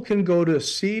 People can go to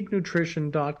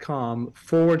seednutrition.com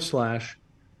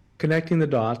 / connecting the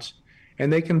dots,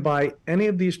 and they can buy any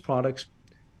of these products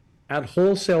at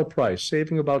wholesale price,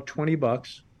 saving about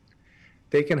 $20.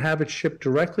 They can have it shipped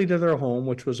directly to their home,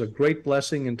 which was a great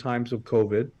blessing in times of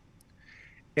COVID.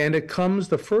 And it comes,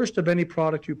 the first of any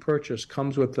product you purchase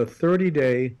comes with a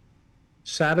 30-day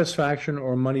satisfaction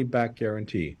or money back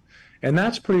guarantee. And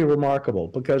that's pretty remarkable,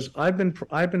 because I've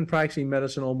been practicing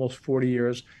medicine almost 40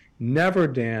 years. Never,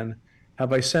 Dan,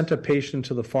 have I sent a patient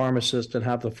to the pharmacist and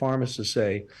have the pharmacist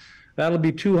say, "That'll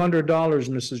be $200,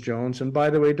 Mrs. Jones. And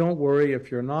by the way, don't worry, if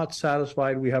you're not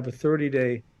satisfied, we have a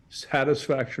 30-day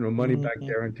satisfaction or money back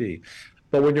guarantee."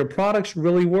 But when your products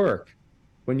really work,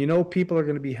 when you know people are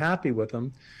going to be happy with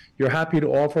them, you're happy to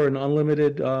offer an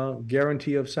unlimited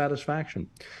guarantee of satisfaction.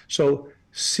 So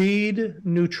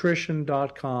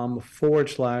seednutrition.com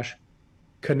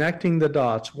 / connecting the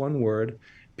dots, one word.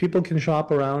 People can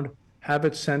shop around, have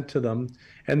it sent to them.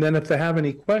 And then if they have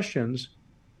any questions,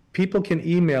 people can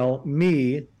email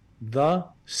me, the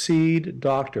Seed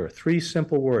Doctor, 3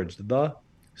 simple words, the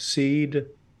Seed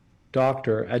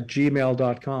Doctor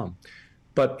 @gmail.com.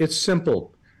 But it's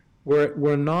simple.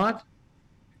 We're not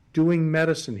doing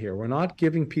medicine here. We're not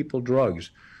giving people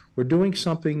drugs. We're doing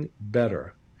something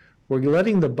better. We're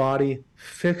letting the body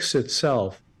fix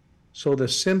itself so the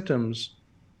symptoms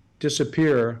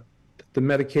disappear that the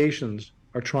medications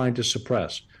are trying to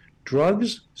suppress.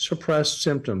 Drugs suppress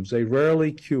symptoms. They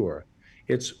rarely cure.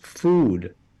 It's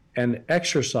food and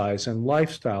exercise and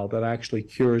lifestyle that actually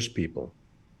cures people.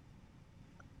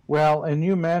 Well, and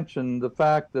you mentioned the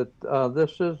fact that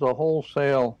this is a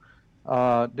wholesale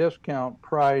discount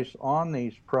price on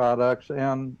these products,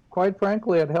 and quite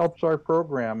frankly, it helps our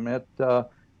program. It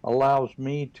allows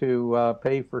me to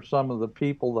pay for some of the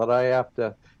people that I have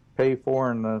to pay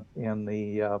for in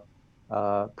the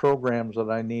programs that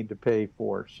I need to pay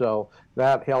for. So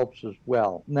that helps as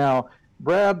well. Now,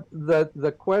 Brad,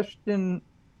 the question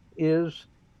is,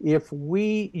 if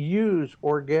we use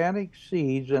organic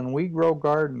seeds and we grow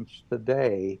gardens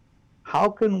today, how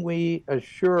can we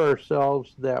assure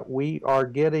ourselves that we are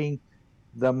getting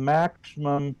the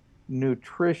maximum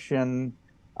nutrition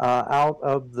out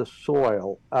of the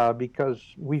soil? Because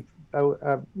we've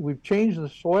changed the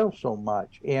soil so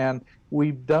much, and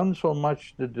we've done so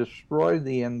much to destroy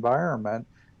the environment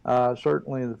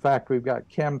certainly the fact we've got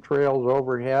chemtrails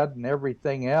overhead and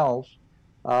everything else,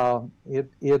 uh,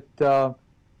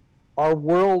 our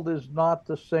world is not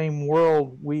the same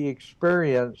world we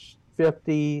experienced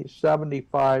 50,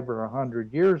 75, or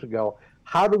 100 years ago.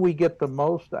 How do we get the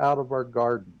most out of our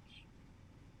gardens?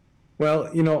 Well,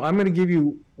 I'm going to give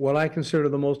you what I consider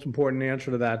the most important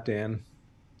answer to that, Dan.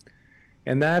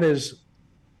 And that is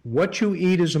what you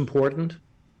eat is important,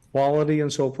 quality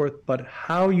and so forth, but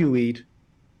how you eat,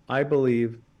 I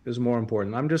believe, is more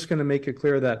important. I'm just going to make it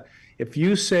clear that if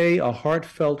you say a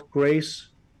heartfelt grace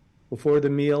before the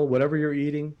meal, whatever you're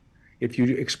eating, if you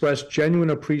express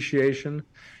genuine appreciation,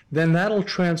 then that'll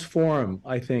transform,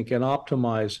 I think, and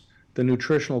optimize the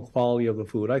nutritional quality of the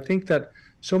food. I think that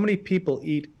so many people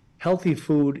eat healthy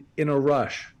food in a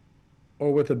rush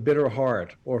or with a bitter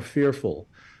heart or fearful.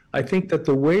 I think that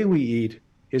the way we eat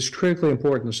is critically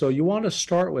important. So you want to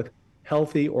start with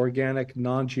healthy, organic,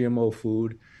 non-GMO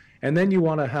food, and then you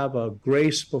want to have a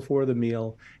grace before the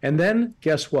meal. And then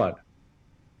guess what?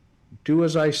 Do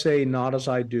as I say, not as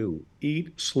I do.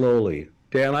 Eat slowly.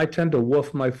 Dan, I tend to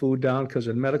wolf my food down because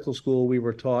in medical school we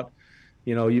were taught,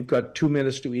 you've got 2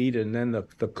 minutes to eat and then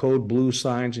the code blue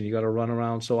signs and you got to run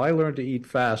around. So I learned to eat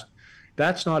fast.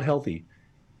 That's not healthy.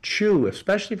 Chew,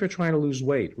 especially if you're trying to lose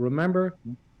weight. Remember,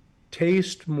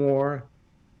 taste more,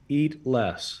 eat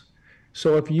less.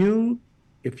 So if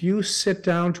you sit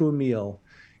down to a meal,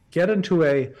 get into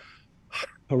a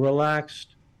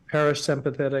relaxed,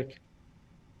 parasympathetic,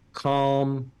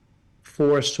 calm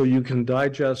force so you can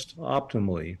digest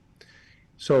optimally.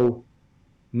 So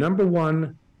number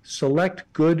one,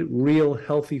 select good, real,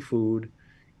 healthy food.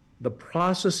 The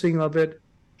processing of it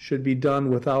should be done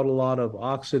without a lot of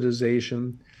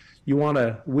oxidization.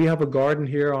 We have a garden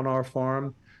here on our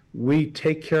farm. We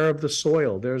take care of the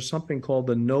soil. There's something called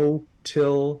the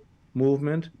no-till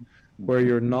movement, where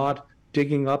you're not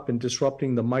digging up and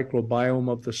disrupting the microbiome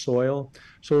of the soil.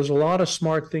 So there's a lot of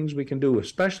smart things we can do,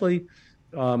 especially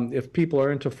if people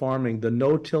are into farming. The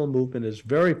no-till movement is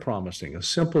very promising, a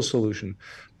simple solution.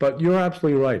 But you're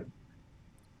absolutely right.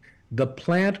 The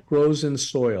plant grows in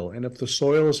soil, and if the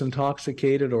soil is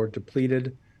intoxicated or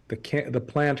depleted, the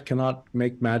plant cannot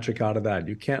make magic out of that.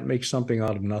 You can't make something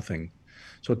out of nothing.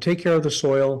 So take care of the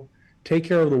soil, take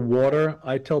care of the water.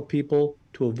 I tell people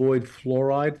to avoid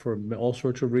fluoride for all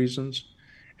sorts of reasons.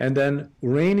 And then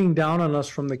raining down on us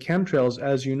from the chemtrails,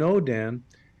 as you know, Dan,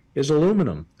 is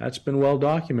aluminum. That's been well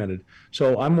documented.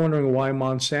 So I'm wondering why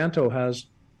Monsanto has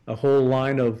a whole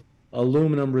line of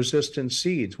aluminum resistant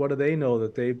seeds. What do they know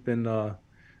that they've been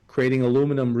creating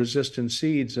aluminum resistant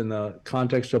seeds in the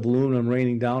context of aluminum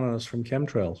raining down on us from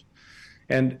chemtrails?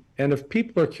 And if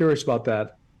people are curious about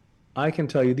that, I can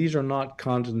tell you these are not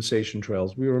condensation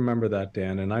trails. We remember that,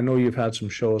 Dan, and I know you've had some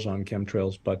shows on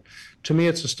chemtrails, but to me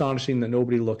it's astonishing that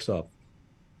nobody looks up.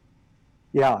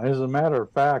 Yeah, as a matter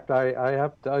of fact, I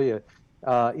have to tell you,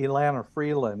 Elana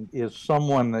Freeland is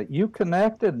someone that you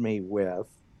connected me with.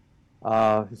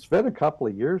 It's been a couple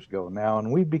of years ago now, and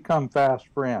we've become fast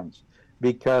friends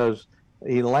because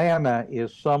Elana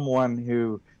is someone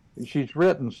who, she's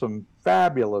written some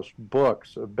fabulous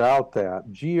books about that,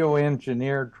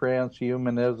 geoengineered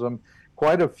transhumanism,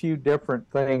 quite a few different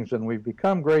things, and we've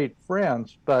become great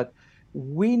friends. But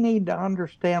we need to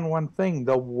understand one thing: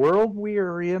 the world we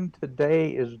are in today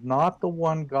is not the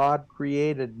one God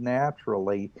created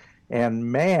naturally, and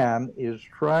man is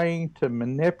trying to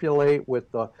manipulate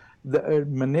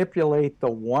manipulate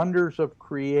the wonders of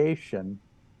creation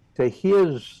to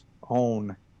his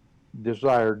own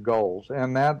desired goals.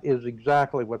 And that is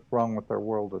exactly what's wrong with our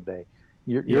world today.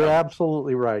 You're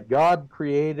absolutely right. God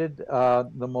created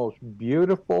the most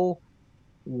beautiful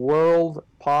world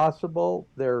possible.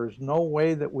 There is no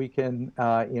way that we can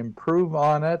improve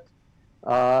on it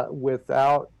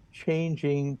without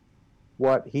changing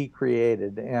what he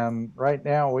created. And right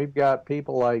now we've got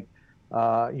people like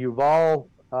Yuval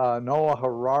Noah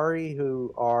Harari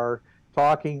who are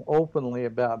talking openly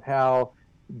about how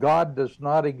God does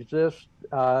not exist,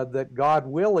 that God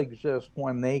will exist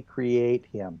when they create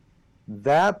him.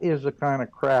 That is the kind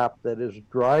of crap that is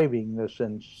driving this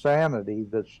insanity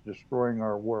that's destroying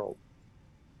our world.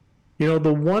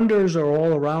 The wonders are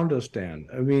all around us, Dan.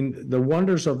 I mean, the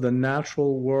wonders of the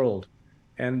natural world.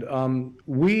 And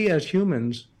we as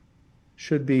humans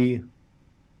should be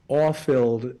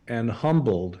awe-filled and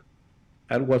humbled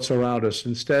at what's around us.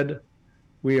 Instead,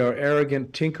 we are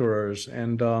arrogant tinkerers,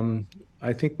 and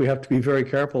I think we have to be very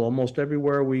careful. Almost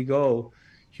everywhere we go,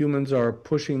 humans are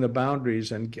pushing the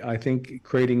boundaries and I think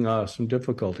creating some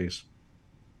difficulties.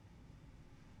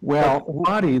 Well, the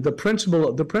body, the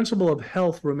principle of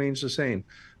health remains the same.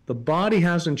 The body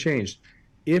hasn't changed.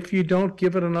 If you don't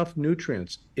give it enough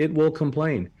nutrients, it will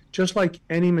complain. Just like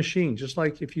any machine, just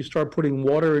like if you start putting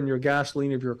water in your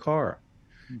gasoline of your car.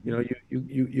 You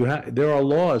know, there are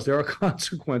laws, there are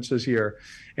consequences here.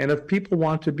 And if people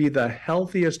want to be the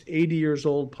healthiest 80 years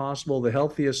old possible, the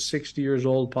healthiest 60 years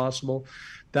old possible,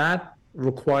 that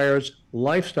requires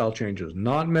lifestyle changes,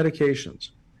 not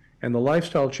medications. And the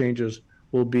lifestyle changes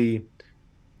will be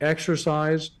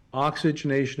exercise,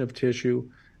 oxygenation of tissue.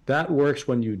 That works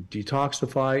when you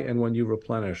detoxify and when you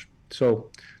replenish.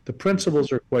 So the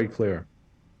principles are quite clear.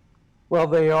 Well,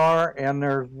 they are, and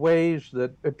there's ways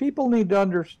that people need to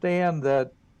understand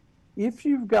that if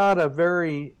you've got a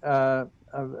very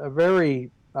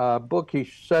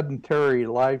bookish, sedentary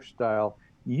lifestyle,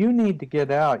 you need to get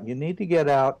out. You need to get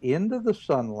out into the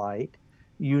sunlight.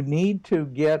 You need to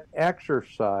get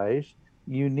exercise.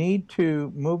 You need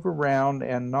to move around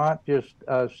and not just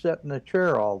sit in a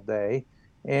chair all day.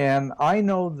 And I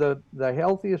know that the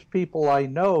healthiest people I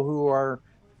know who are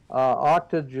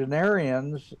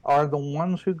octogenarians are the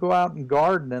ones who go out and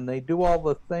garden, and they do all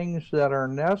the things that are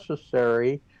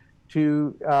necessary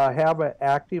to have an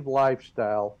active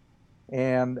lifestyle.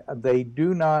 And they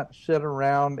do not sit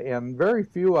around, and very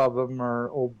few of them are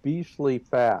obesely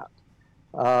fat.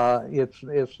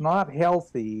 It's not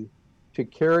healthy to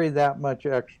carry that much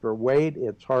extra weight.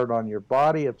 It's hard on your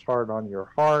body. It's hard on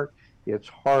your heart. It's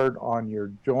hard on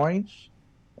your joints.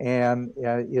 And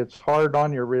it's hard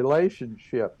on your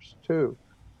relationships too.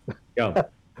 Yeah.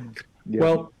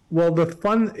 Yeah. Well, the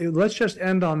fun, let's just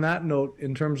end on that note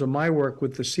in terms of my work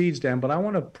with the seeds, Dan, but I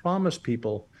want to promise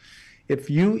people, if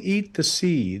you eat the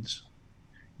seeds,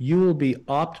 you will be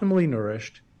optimally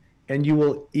nourished and you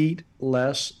will eat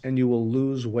less and you will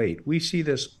lose weight. We see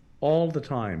this all the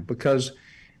time because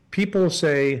people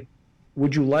say,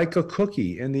 would you like a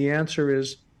cookie? And the answer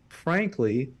is,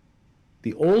 frankly,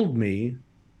 the old me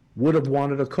would have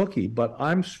wanted a cookie, but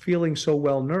I'm feeling so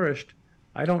well nourished,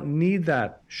 I don't need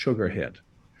that sugar hit.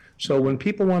 So when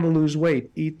people want to lose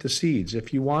weight, eat the seeds.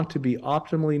 If you want to be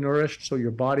optimally nourished so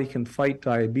your body can fight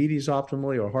diabetes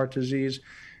optimally or heart disease,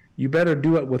 you better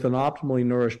do it with an optimally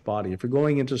nourished body. If you're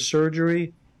going into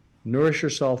surgery, nourish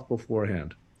yourself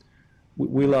beforehand.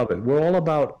 We love it. We're all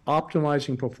about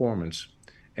optimizing performance,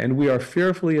 and we are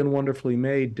fearfully and wonderfully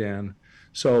made, Dan.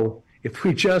 So if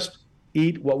we just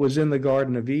eat what was in the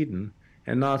Garden of Eden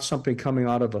and not something coming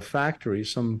out of a factory,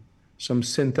 some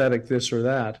synthetic this or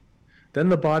that, then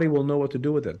the body will know what to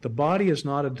do with it. The body is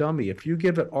not a dummy. If you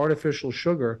give it artificial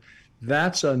sugar,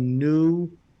 that's a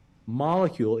new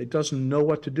molecule. It doesn't know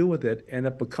what to do with it, and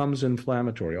it becomes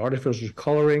inflammatory. Artificial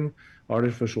coloring,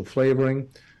 artificial flavoring.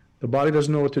 The body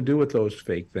doesn't know what to do with those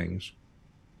fake things.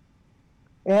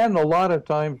 And a lot of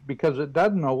times, because it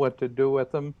doesn't know what to do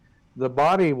with them, the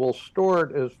body will store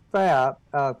it as fat,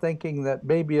 thinking that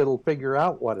maybe it'll figure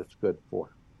out what it's good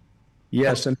for.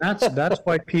 Yes, and that's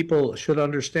why people should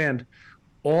understand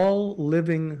all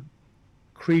living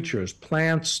creatures,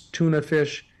 plants, tuna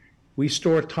fish, we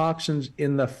store toxins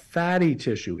in the fatty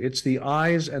tissue. It's the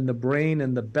eyes and the brain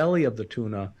and the belly of the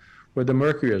tuna where the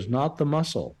mercury is, not the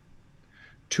muscle.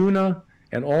 Tuna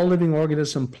and all living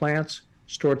organism plants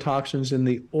store toxins in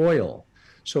the oil.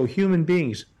 So human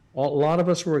beings, a lot of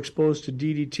us were exposed to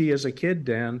DDT as a kid,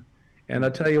 Dan, and I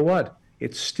tell you what,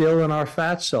 it's still in our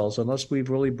fat cells unless we've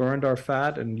really burned our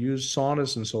fat and used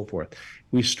saunas and so forth.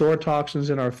 We store toxins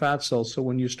in our fat cells, so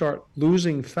when you start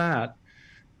losing fat,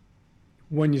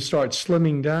 when you start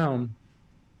slimming down,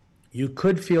 you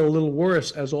could feel a little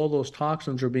worse as all those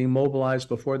toxins are being mobilized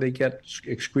before they get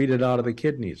excreted out of the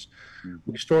kidneys.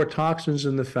 We store toxins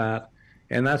in the fat,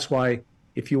 and that's why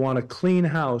if you want a clean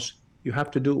house, you have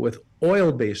to do it with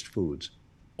oil-based foods.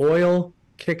 Oil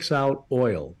kicks out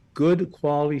oil. Good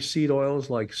quality seed oils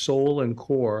like Sol and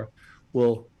Core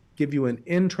will give you an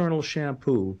internal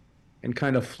shampoo and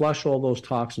kind of flush all those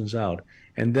toxins out.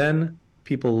 And then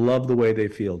people love the way they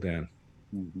feel, Dan.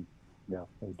 Mm-hmm. Yeah,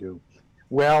 they do.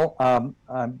 Well,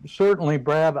 certainly,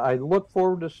 Brad, I look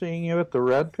forward to seeing you at the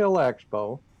Red Pill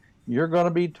Expo. You're going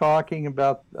to be talking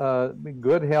about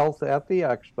good health at the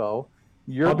Expo.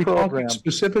 I'll be talking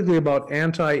specifically about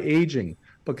anti-aging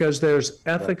because there's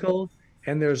ethical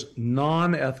and there's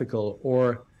non-ethical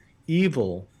or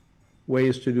evil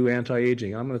ways to do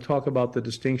anti-aging. I'm going to talk about the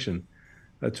distinction.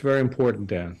 That's very important,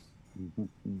 Dan. Mm-hmm.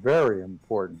 Very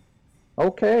important.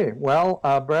 Okay, well,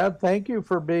 Brad, thank you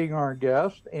for being our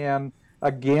guest. And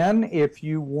again, if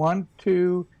you want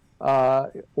to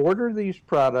order these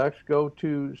products, go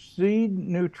to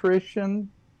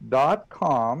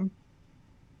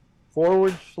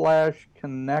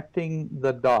seednutrition.com/connecting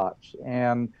the dots.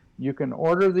 And you can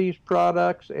order these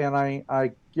products, and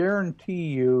I guarantee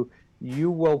you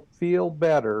you will feel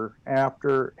better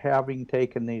after having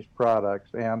taken these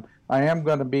products. And I am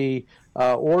going to be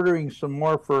ordering some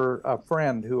more for a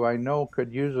friend who I know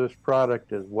could use this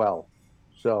product as well.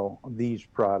 So these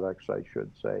products, I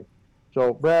should say.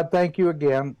 So Brad, thank you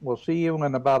again. We'll see you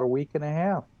in about a week and a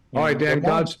half. All right, Dan,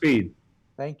 Godspeed.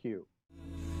 Thank you.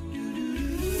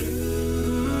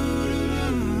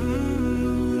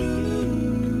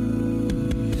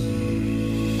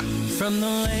 From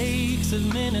the lakes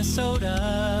of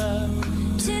Minnesota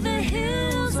to the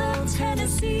hills of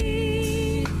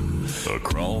Tennessee,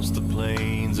 across the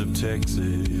plains of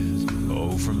Texas,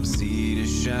 oh, from sea to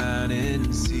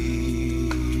shining sea,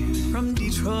 from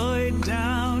Detroit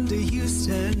down to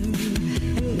Houston,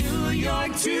 and New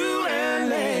York to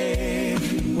LA,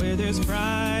 where there's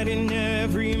pride in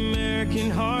every American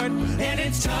heart, and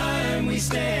it's time we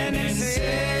stand and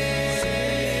say,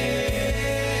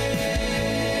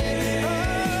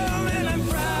 oh, and I'm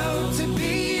proud to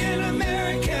be an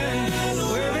American,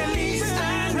 where at least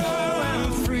I know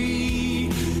I'm free,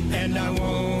 and I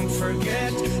won't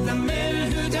forget the men